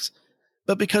Esau's works,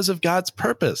 but because of God's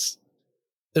purpose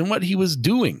and what he was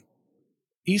doing.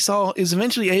 Esau is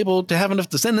eventually able to have enough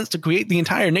descendants to create the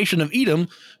entire nation of Edom,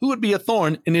 who would be a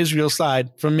thorn in Israel's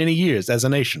side for many years as a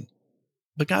nation.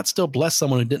 But God still blessed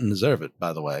someone who didn't deserve it,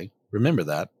 by the way. Remember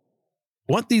that.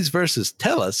 What these verses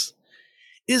tell us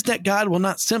is that God will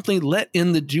not simply let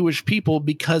in the Jewish people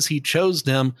because he chose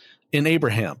them in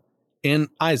Abraham, in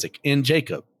Isaac, in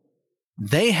Jacob.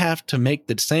 They have to make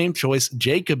the same choice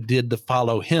Jacob did to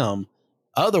follow him.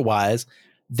 Otherwise,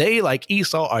 they, like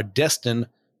Esau, are destined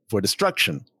for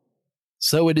destruction.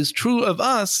 So it is true of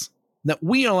us that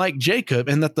we are like Jacob,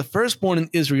 and that the firstborn in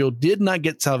Israel did not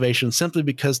get salvation simply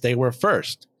because they were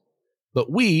first.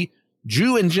 But we,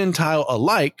 Jew and Gentile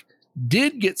alike,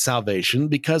 did get salvation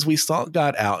because we sought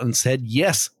God out and said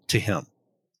yes to him.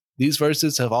 These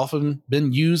verses have often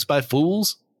been used by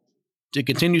fools to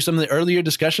continue some of the earlier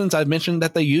discussions I've mentioned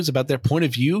that they use about their point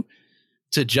of view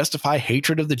to justify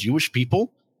hatred of the Jewish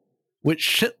people,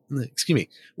 which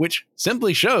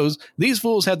simply shows these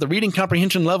fools have the reading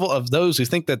comprehension level of those who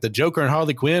think that the Joker and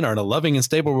Harley Quinn are in a loving and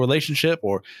stable relationship,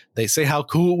 or they say how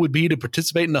cool it would be to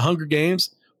participate in the Hunger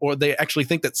Games, or they actually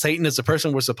think that Satan is the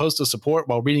person we're supposed to support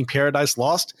while reading Paradise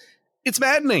Lost. It's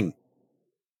maddening.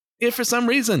 If for some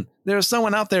reason there's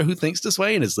someone out there who thinks this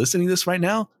way and is listening to this right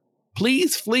now,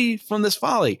 please flee from this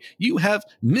folly. You have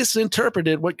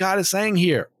misinterpreted what God is saying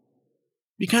here,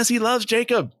 because he loves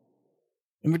Jacob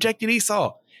and rejected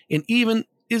Esau. And even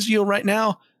Israel right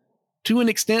now, to an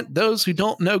extent, those who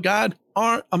don't know God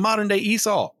are a modern day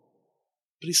Esau.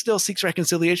 But he still seeks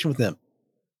reconciliation with them.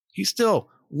 He still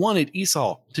wanted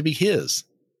Esau to be his,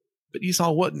 but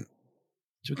Esau wouldn't.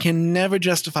 So we can never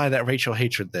justify that racial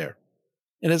hatred there.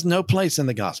 It has no place in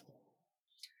the gospel.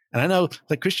 And I know,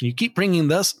 like Christian, you keep bringing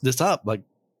this up. Like,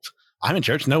 I'm in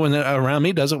church. No one around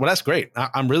me does it. Well, that's great.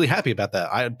 I'm really happy about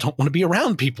that. I don't want to be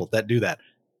around people that do that.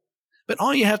 But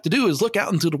all you have to do is look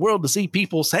out into the world to see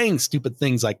people saying stupid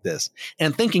things like this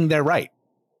and thinking they're right.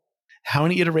 How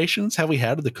many iterations have we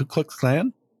had of the Ku Klux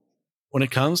Klan when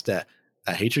it comes to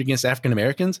hatred against African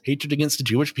Americans, hatred against the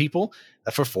Jewish people,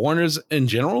 for foreigners in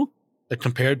general,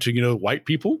 compared to, white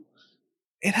people?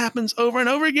 It happens over and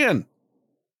over again.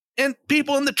 And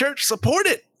people in the church support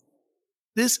it.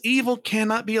 This evil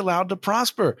cannot be allowed to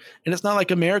prosper. And it's not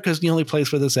like America is the only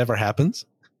place where this ever happens.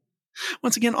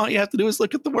 Once again, all you have to do is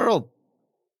look at the world.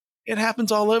 It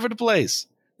happens all over the place.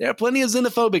 There are plenty of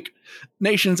xenophobic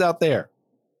nations out there.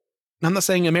 I'm not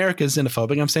saying America is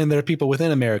xenophobic. I'm saying there are people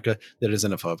within America that are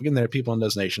xenophobic, and there are people in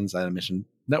those nations that I mentioned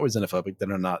that were xenophobic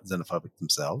that are not xenophobic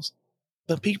themselves.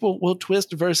 But people will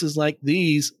twist verses like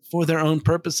these for their own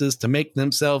purposes to make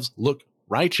themselves look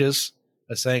righteous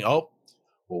by saying, oh,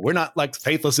 well, we're not like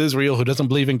faithless Israel who doesn't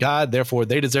believe in God, therefore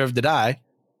they deserve to die.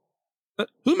 But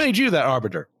who made you that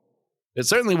arbiter? It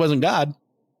certainly wasn't God.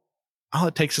 All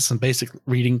it takes is some basic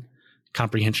reading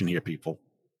comprehension here, people.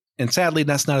 And sadly,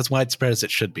 that's not as widespread as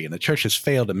it should be. And the church has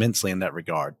failed immensely in that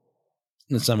regard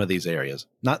in some of these areas.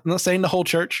 Not saying the whole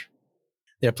church.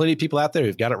 There are plenty of people out there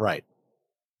who've got it right.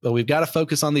 But we've got to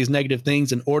focus on these negative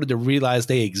things in order to realize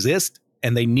they exist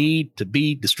and they need to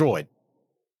be destroyed.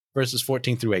 Verses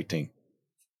 14 through 18.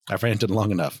 I've ranted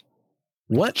long enough.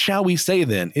 What shall we say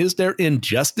then? Is there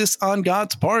injustice on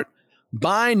God's part?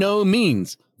 By no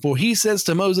means. For he says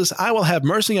to Moses, I will have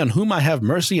mercy on whom I have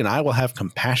mercy, and I will have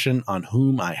compassion on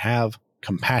whom I have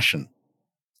compassion.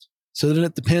 So that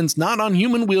it depends not on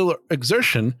human will or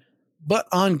exertion, but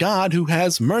on God who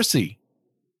has mercy.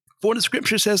 For the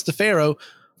scripture says to Pharaoh,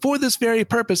 for this very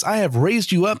purpose I have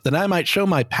raised you up, that I might show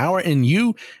my power in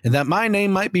you, and that my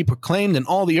name might be proclaimed in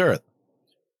all the earth.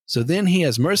 So then he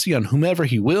has mercy on whomever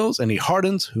he wills, and he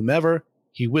hardens whomever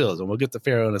he wills. And we'll get to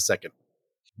Pharaoh in a second.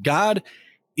 God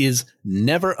is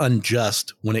never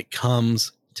unjust when it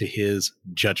comes to his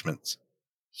judgments.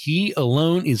 He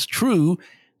alone is true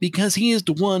because he is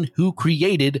the one who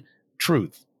created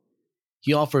truth.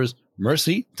 He offers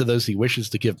mercy to those he wishes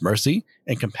to give mercy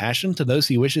and compassion to those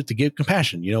he wishes to give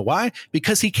compassion. You know why?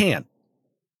 Because he can.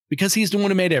 Because he's the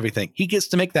one who made everything. He gets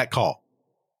to make that call.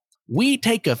 We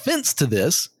take offense to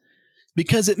this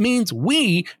because it means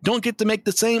we don't get to make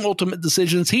the same ultimate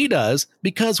decisions he does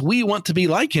because we want to be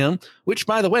like him, which,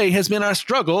 by the way, has been our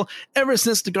struggle ever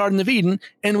since the Garden of Eden,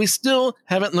 and we still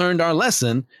haven't learned our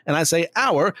lesson. And I say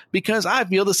our because I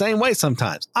feel the same way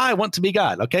sometimes. I want to be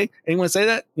God, okay? Anyone say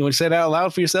that? You want to say that out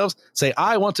loud for yourselves? Say,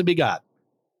 I want to be God.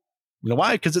 You know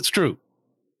why? Because it's true.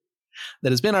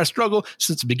 That has been our struggle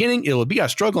since the beginning. It will be our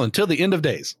struggle until the end of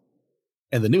days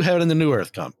and the new heaven and the new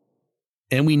earth come.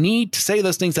 And we need to say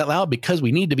those things out loud because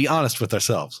we need to be honest with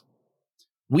ourselves.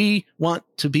 We want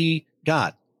to be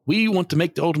God. We want to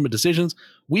make the ultimate decisions.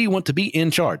 We want to be in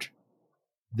charge.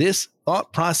 This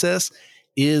thought process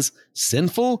is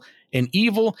sinful and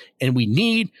evil, and we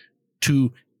need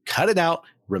to cut it out,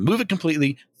 remove it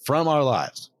completely from our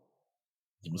lives.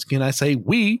 Once again, I say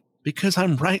we because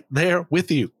I'm right there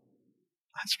with you.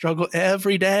 I struggle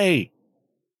every day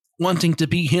wanting to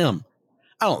be him.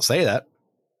 I don't say that.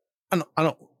 I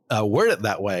don't word it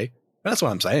that way, but that's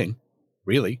what I'm saying,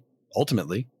 really,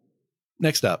 ultimately.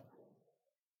 Next up,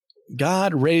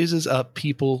 God raises up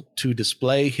people to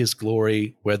display his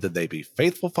glory, whether they be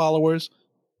faithful followers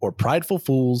or prideful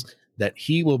fools that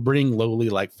he will bring lowly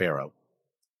like Pharaoh.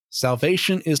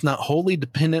 Salvation is not wholly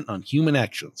dependent on human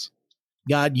actions.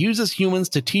 God uses humans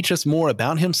to teach us more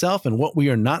about himself and what we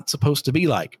are not supposed to be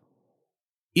like.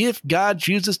 If God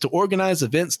chooses to organize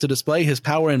events to display his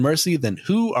power and mercy, then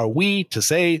who are we to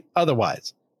say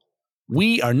otherwise?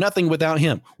 We are nothing without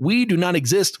him. We do not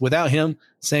exist without him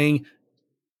saying,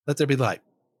 let there be light.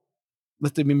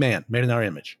 Let there be man made in our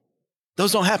image.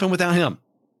 Those don't happen without him.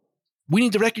 We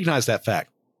need to recognize that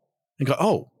fact and go,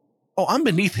 oh, I'm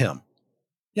beneath him.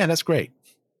 Yeah, that's great.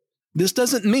 This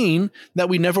doesn't mean that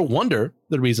we never wonder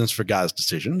the reasons for God's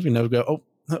decisions. We never go,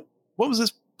 what was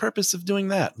his purpose of doing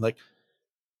that? Like,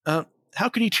 how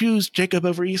could he choose Jacob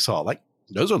over Esau? Like,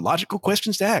 those are logical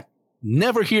questions to ask.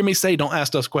 Never hear me say, don't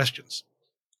ask those questions.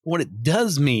 What it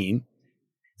does mean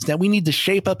is that we need to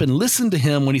shape up and listen to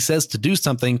him when he says to do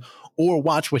something or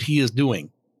watch what he is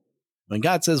doing. When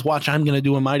God says, watch, I'm going to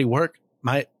do a mighty work,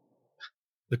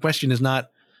 the question is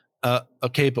not,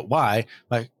 okay, but why?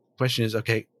 My question is,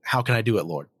 okay, how can I do it,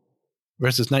 Lord?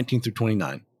 Verses 19 through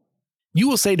 29. You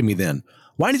will say to me then,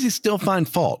 why does he still find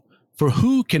fault? For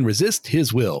who can resist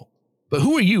his will? But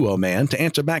who are you, O man, to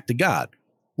answer back to God?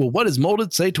 Will what is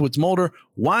molded say to its molder,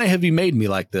 why have you made me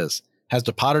like this? Has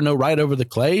the potter no right over the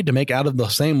clay to make out of the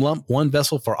same lump one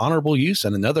vessel for honorable use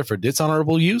and another for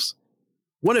dishonorable use?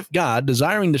 What if God,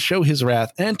 desiring to show his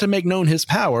wrath and to make known his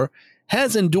power,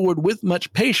 has endured with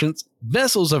much patience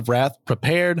vessels of wrath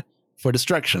prepared for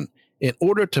destruction, in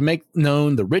order to make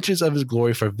known the riches of his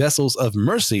glory for vessels of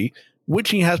mercy, which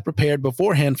he has prepared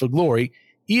beforehand for glory,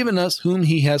 even us whom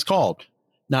he has called,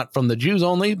 not from the Jews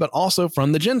only, but also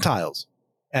from the Gentiles.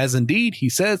 As indeed he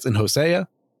says in Hosea,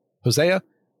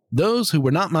 those who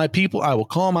were not my people I will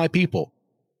call my people,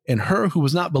 and her who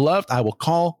was not beloved I will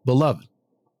call beloved.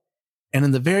 And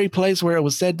in the very place where it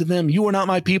was said to them, you are not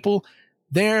my people,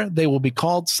 there they will be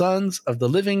called sons of the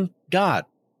living God.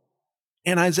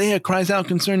 And Isaiah cries out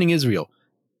concerning Israel,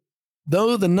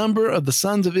 though the number of the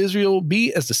sons of Israel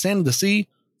be as the sand of the sea,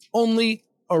 only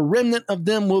a remnant of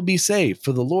them will be saved,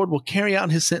 for the Lord will carry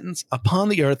out his sentence upon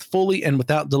the earth fully and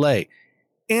without delay.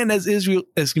 And as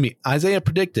Isaiah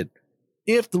predicted,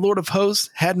 if the Lord of hosts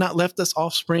had not left us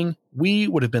offspring, we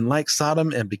would have been like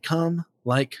Sodom and become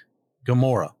like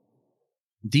Gomorrah.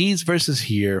 These verses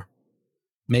here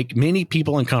make many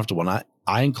people uncomfortable, and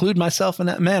I include myself in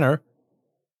that manner,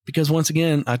 because once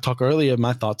again, I talked earlier of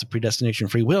my thoughts of predestination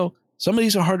and free will. Some of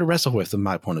these are hard to wrestle with in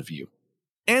my point of view.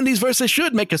 And these verses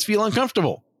should make us feel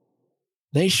uncomfortable.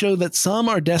 They show that some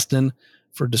are destined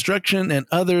for destruction and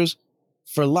others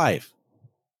for life.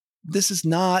 This is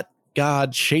not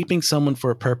God shaping someone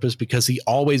for a purpose because he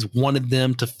always wanted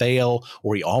them to fail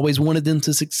or he always wanted them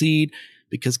to succeed,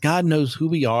 because God knows who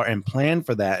we are and planned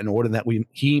for that in order that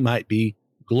he might be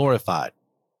glorified.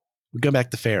 We go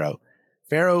back to Pharaoh.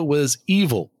 Pharaoh was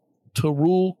evil to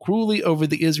rule cruelly over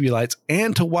the Israelites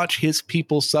and to watch his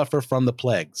people suffer from the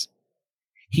plagues.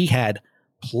 He had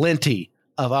plenty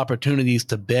of opportunities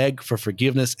to beg for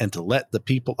forgiveness and to let the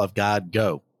people of God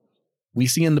go. We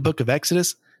see in the book of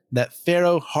Exodus that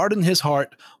Pharaoh hardened his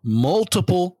heart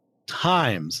multiple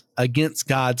times against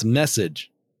God's message.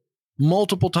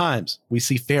 Multiple times we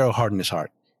see Pharaoh harden his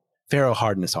heart. Pharaoh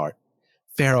hardened his heart.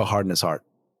 Pharaoh hardened his heart.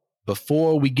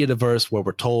 Before we get a verse where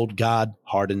we're told God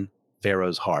hardened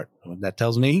Pharaoh's heart. What that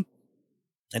tells me?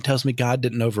 It tells me God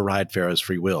didn't override Pharaoh's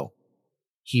free will.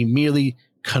 He merely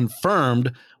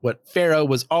confirmed what Pharaoh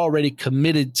was already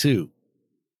committed to.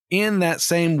 In that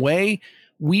same way,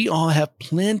 we all have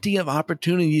plenty of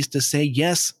opportunities to say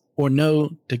yes or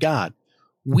no to God.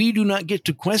 We do not get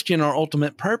to question our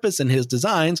ultimate purpose in his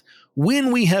designs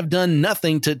when we have done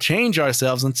nothing to change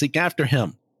ourselves and seek after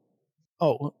him.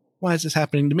 Oh, why is this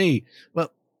happening to me?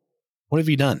 Well, what have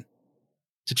you done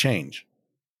to change?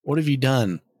 What have you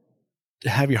done to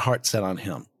have your heart set on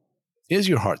him? Is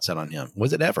your heart set on him?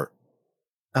 Was it ever?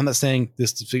 I'm not saying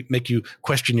this to make you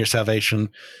question your salvation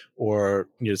or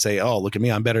say, oh, look at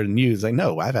me, I'm better than you. It's like,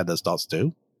 no, I've had those thoughts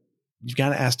too. You've got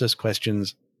to ask those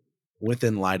questions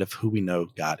within light of who we know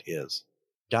God is.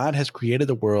 God has created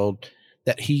a world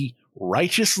that he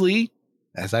righteously,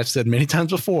 as I've said many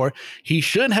times before, he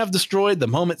should have destroyed the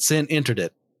moment sin entered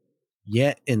it.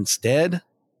 Yet instead,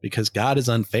 because God is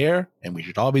unfair, and we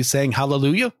should all be saying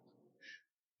hallelujah,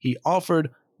 he offered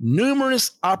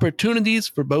numerous opportunities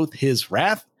for both his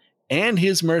wrath and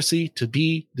his mercy to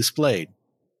be displayed.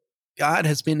 God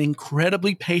has been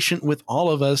incredibly patient with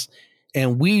all of us,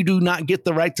 and we do not get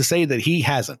the right to say that he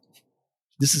hasn't.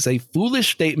 This is a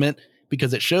foolish statement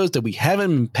because it shows that we haven't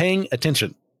been paying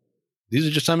attention. These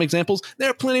are just some examples.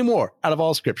 There are plenty more out of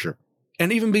all Scripture,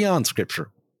 and even beyond Scripture.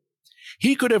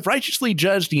 He could have righteously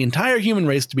judged the entire human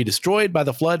race to be destroyed by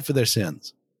the flood for their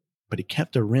sins, but he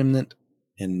kept a remnant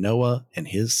in Noah and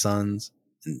his sons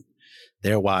and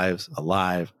their wives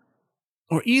alive.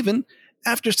 Or even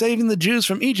after saving the Jews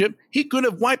from Egypt, he could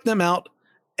have wiped them out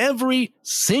every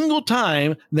single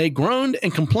time they groaned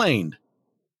and complained,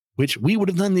 which we would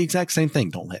have done the exact same thing.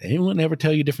 Don't let anyone ever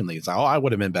tell you differently. It's like, oh, I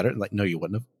would have been better. Like, no, you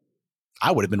wouldn't have.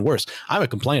 I would have been worse. I'm a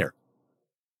complainer.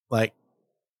 Like,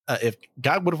 if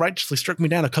God would have righteously struck me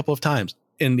down a couple of times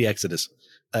in the Exodus,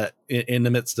 in the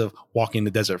midst of walking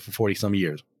the desert for 40 some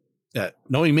years,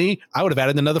 knowing me, I would have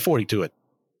added another 40 to it.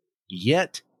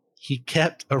 Yet he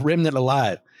kept a remnant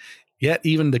alive. Yet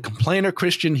even the complainer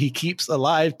Christian he keeps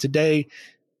alive today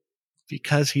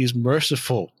because he's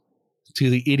merciful to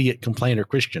the idiot complainer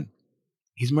Christian.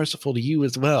 He's merciful to you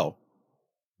as well.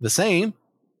 The same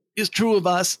is true of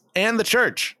us and the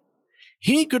church.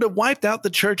 He could have wiped out the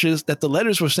churches that the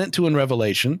letters were sent to in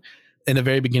Revelation in the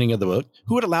very beginning of the book,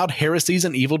 who had allowed heresies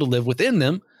and evil to live within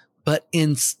them, but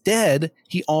instead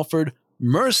he offered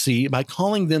mercy by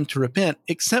calling them to repent,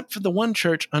 except for the one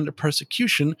church under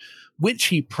persecution, which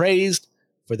he praised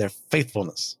for their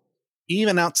faithfulness.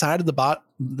 Even outside of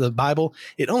the Bible,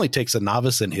 it only takes a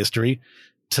novice in history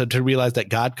to realize that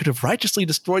God could have righteously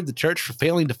destroyed the church for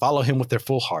failing to follow him with their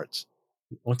full hearts.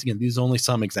 Once again, these are only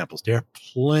some examples. There are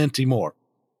plenty more.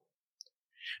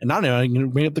 And now I'm going to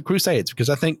bring up the Crusades, because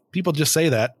I think people just say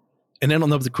that and they don't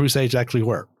know what the Crusades actually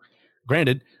were.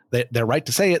 Granted, they're right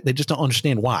to say it. They just don't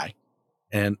understand why.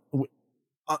 And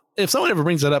if someone ever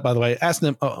brings that up, by the way, ask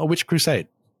them, which crusade?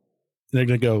 And they're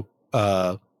going to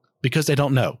go, because they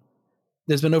don't know.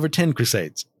 There's been over 10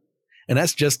 crusades, and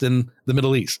that's just in the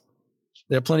Middle East.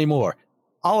 There are plenty more.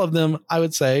 All of them, I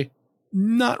would say,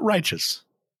 not righteous.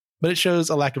 But it shows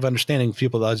a lack of understanding.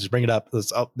 People that just bring it up.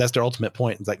 That's their ultimate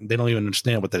point. It's like they don't even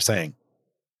understand what they're saying.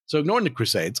 So ignoring the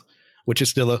crusades, which is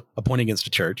still a point against the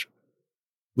church,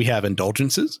 we have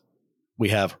indulgences. We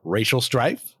have racial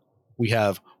strife. We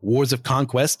have wars of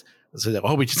conquest.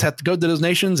 So, we just have to go to those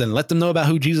nations and let them know about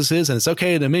who Jesus is. And it's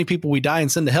okay that many people we die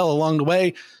and send to hell along the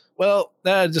way. Well,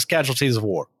 that's just casualties of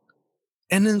war.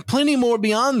 And then plenty more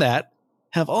beyond that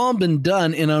have all been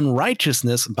done in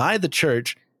unrighteousness by the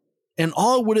church. And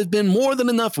all would have been more than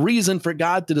enough reason for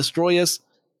God to destroy us,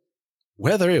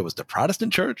 whether it was the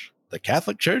Protestant church, the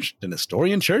Catholic church, the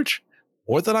Nestorian church,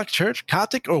 Orthodox church,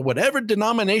 Coptic, or whatever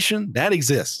denomination that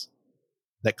exists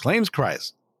that claims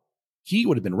Christ. He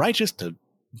would have been righteous to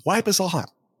wipe us all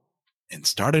out and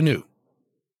start anew.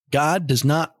 God does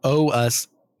not owe us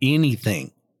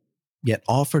anything, yet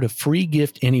offered a free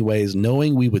gift anyways,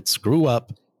 knowing we would screw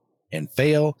up and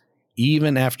fail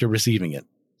even after receiving it.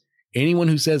 Anyone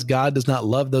who says God does not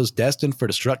love those destined for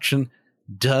destruction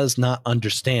does not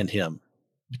understand him,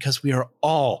 because we are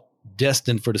all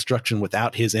destined for destruction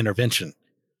without his intervention,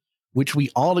 which we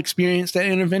all experience that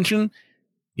intervention,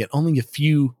 yet only a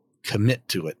few commit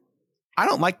to it. I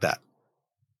don't like that.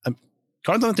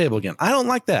 Cards on the table again. I don't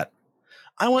like that.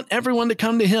 I want everyone to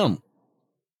come to him,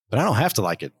 but I don't have to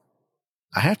like it.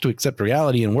 I have to accept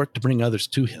reality and work to bring others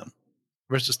to him.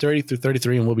 Verses 30 through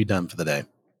 33, and we'll be done for the day.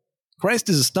 Christ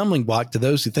is a stumbling block to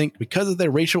those who think because of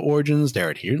their racial origins, their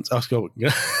adherence. I'll go.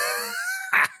 There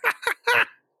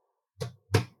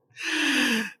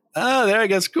I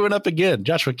go, screwing up again.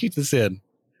 Joshua, keep this in.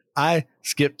 I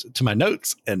skipped to my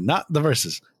notes and not the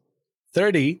verses.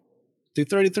 30 through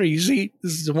 33. You see,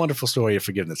 this is a wonderful story of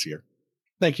forgiveness here.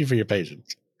 Thank you for your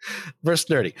patience. Verse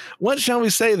 30. What shall we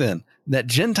say then? That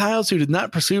Gentiles who did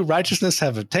not pursue righteousness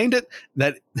have obtained it,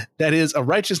 that is a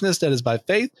righteousness that is by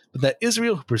faith, but that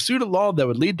Israel who pursued a law that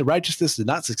would lead to righteousness did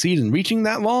not succeed in reaching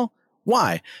that law?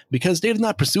 Why? Because they did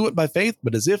not pursue it by faith,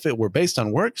 but as if it were based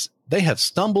on works. They have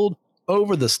stumbled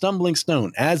over the stumbling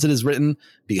stone, as it is written,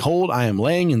 Behold, I am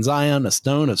laying in Zion a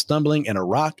stone of stumbling and a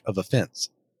rock of offense,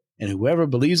 and whoever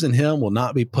believes in him will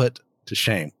not be put to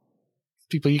shame.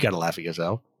 People, you got to laugh at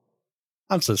yourself.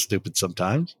 I'm so stupid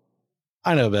sometimes.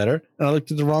 I know better, and I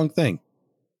looked at the wrong thing.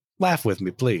 Laugh with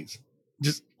me, please.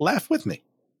 Just laugh with me.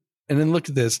 And then look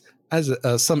at this. As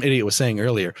some idiot was saying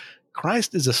earlier,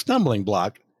 Christ is a stumbling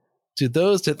block to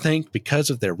those that think because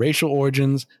of their racial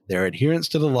origins, their adherence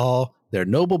to the law, their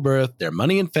noble birth, their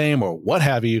money and fame, or what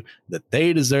have you, that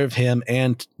they deserve him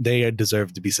and they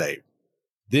deserve to be saved.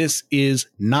 This is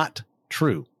not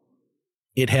true.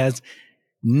 It has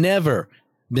never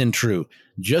been true.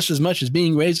 Just as much as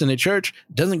being raised in a church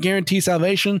doesn't guarantee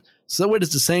salvation, so it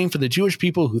is the same for the Jewish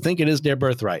people who think it is their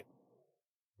birthright.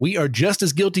 We are just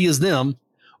as guilty as them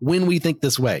when we think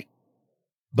this way.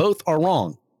 Both are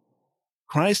wrong.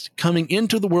 Christ coming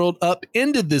into the world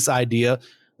upended this idea,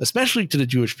 especially to the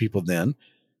Jewish people then,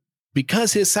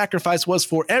 because his sacrifice was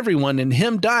for everyone, and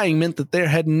him dying meant that there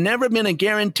had never been a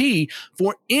guarantee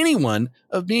for anyone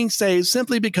of being saved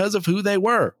simply because of who they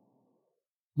were.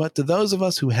 But to those of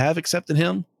us who have accepted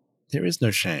him, there is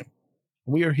no shame.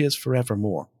 We are his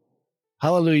forevermore.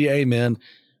 Hallelujah, amen.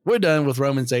 We're done with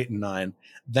Romans 8 and 9.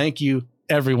 Thank you,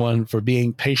 everyone, for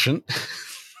being patient.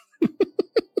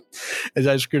 As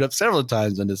I screwed up several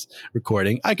times in this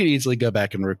recording, I could easily go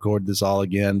back and record this all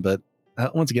again. But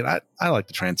once again, I like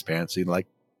the transparency. Like,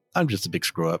 I'm just a big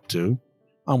screw up too.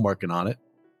 I'm working on it.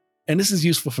 And this is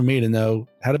useful for me to know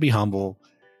how to be humble,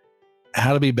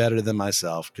 how to be better than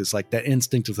myself. Because like that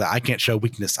instinct of that, I can't show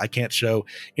weakness. I can't show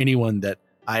anyone that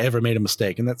I ever made a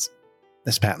mistake. And that's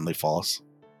patently false.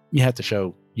 You have to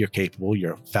show you're capable,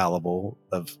 you're fallible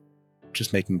of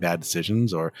just making bad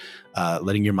decisions, or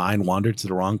letting your mind wander to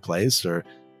the wrong place, or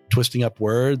twisting up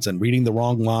words and reading the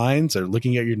wrong lines, or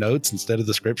looking at your notes instead of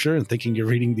the scripture and thinking you're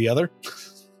reading the other.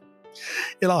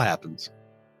 It all happens.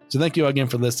 So thank you again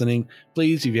for listening.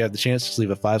 Please, if you have the chance, just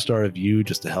leave a 5-star review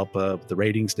just to help with the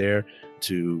ratings there,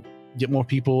 to get more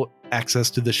people access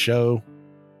to the show.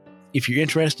 If you're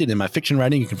interested in my fiction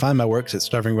writing, you can find my works at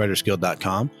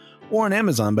starvingwritersguild.com or on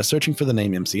Amazon by searching for the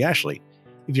name MC Ashley.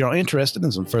 If you're interested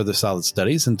in some further solid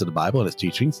studies into the Bible and its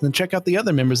teachings, then check out the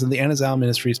other members of the Anazao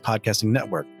Ministries podcasting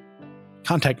network.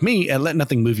 Contact me at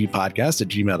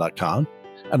letnothingmoveyoupodcast@gmail.com.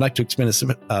 I'd like to extend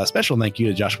a special thank you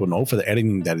to Joshua Knoll for the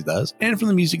editing that he does and for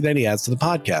the music that he adds to the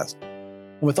podcast.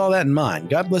 And with all that in mind,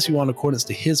 God bless you all in accordance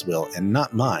to his will and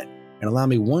not mine. And allow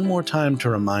me one more time to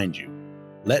remind you,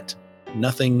 let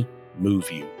nothing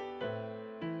move you.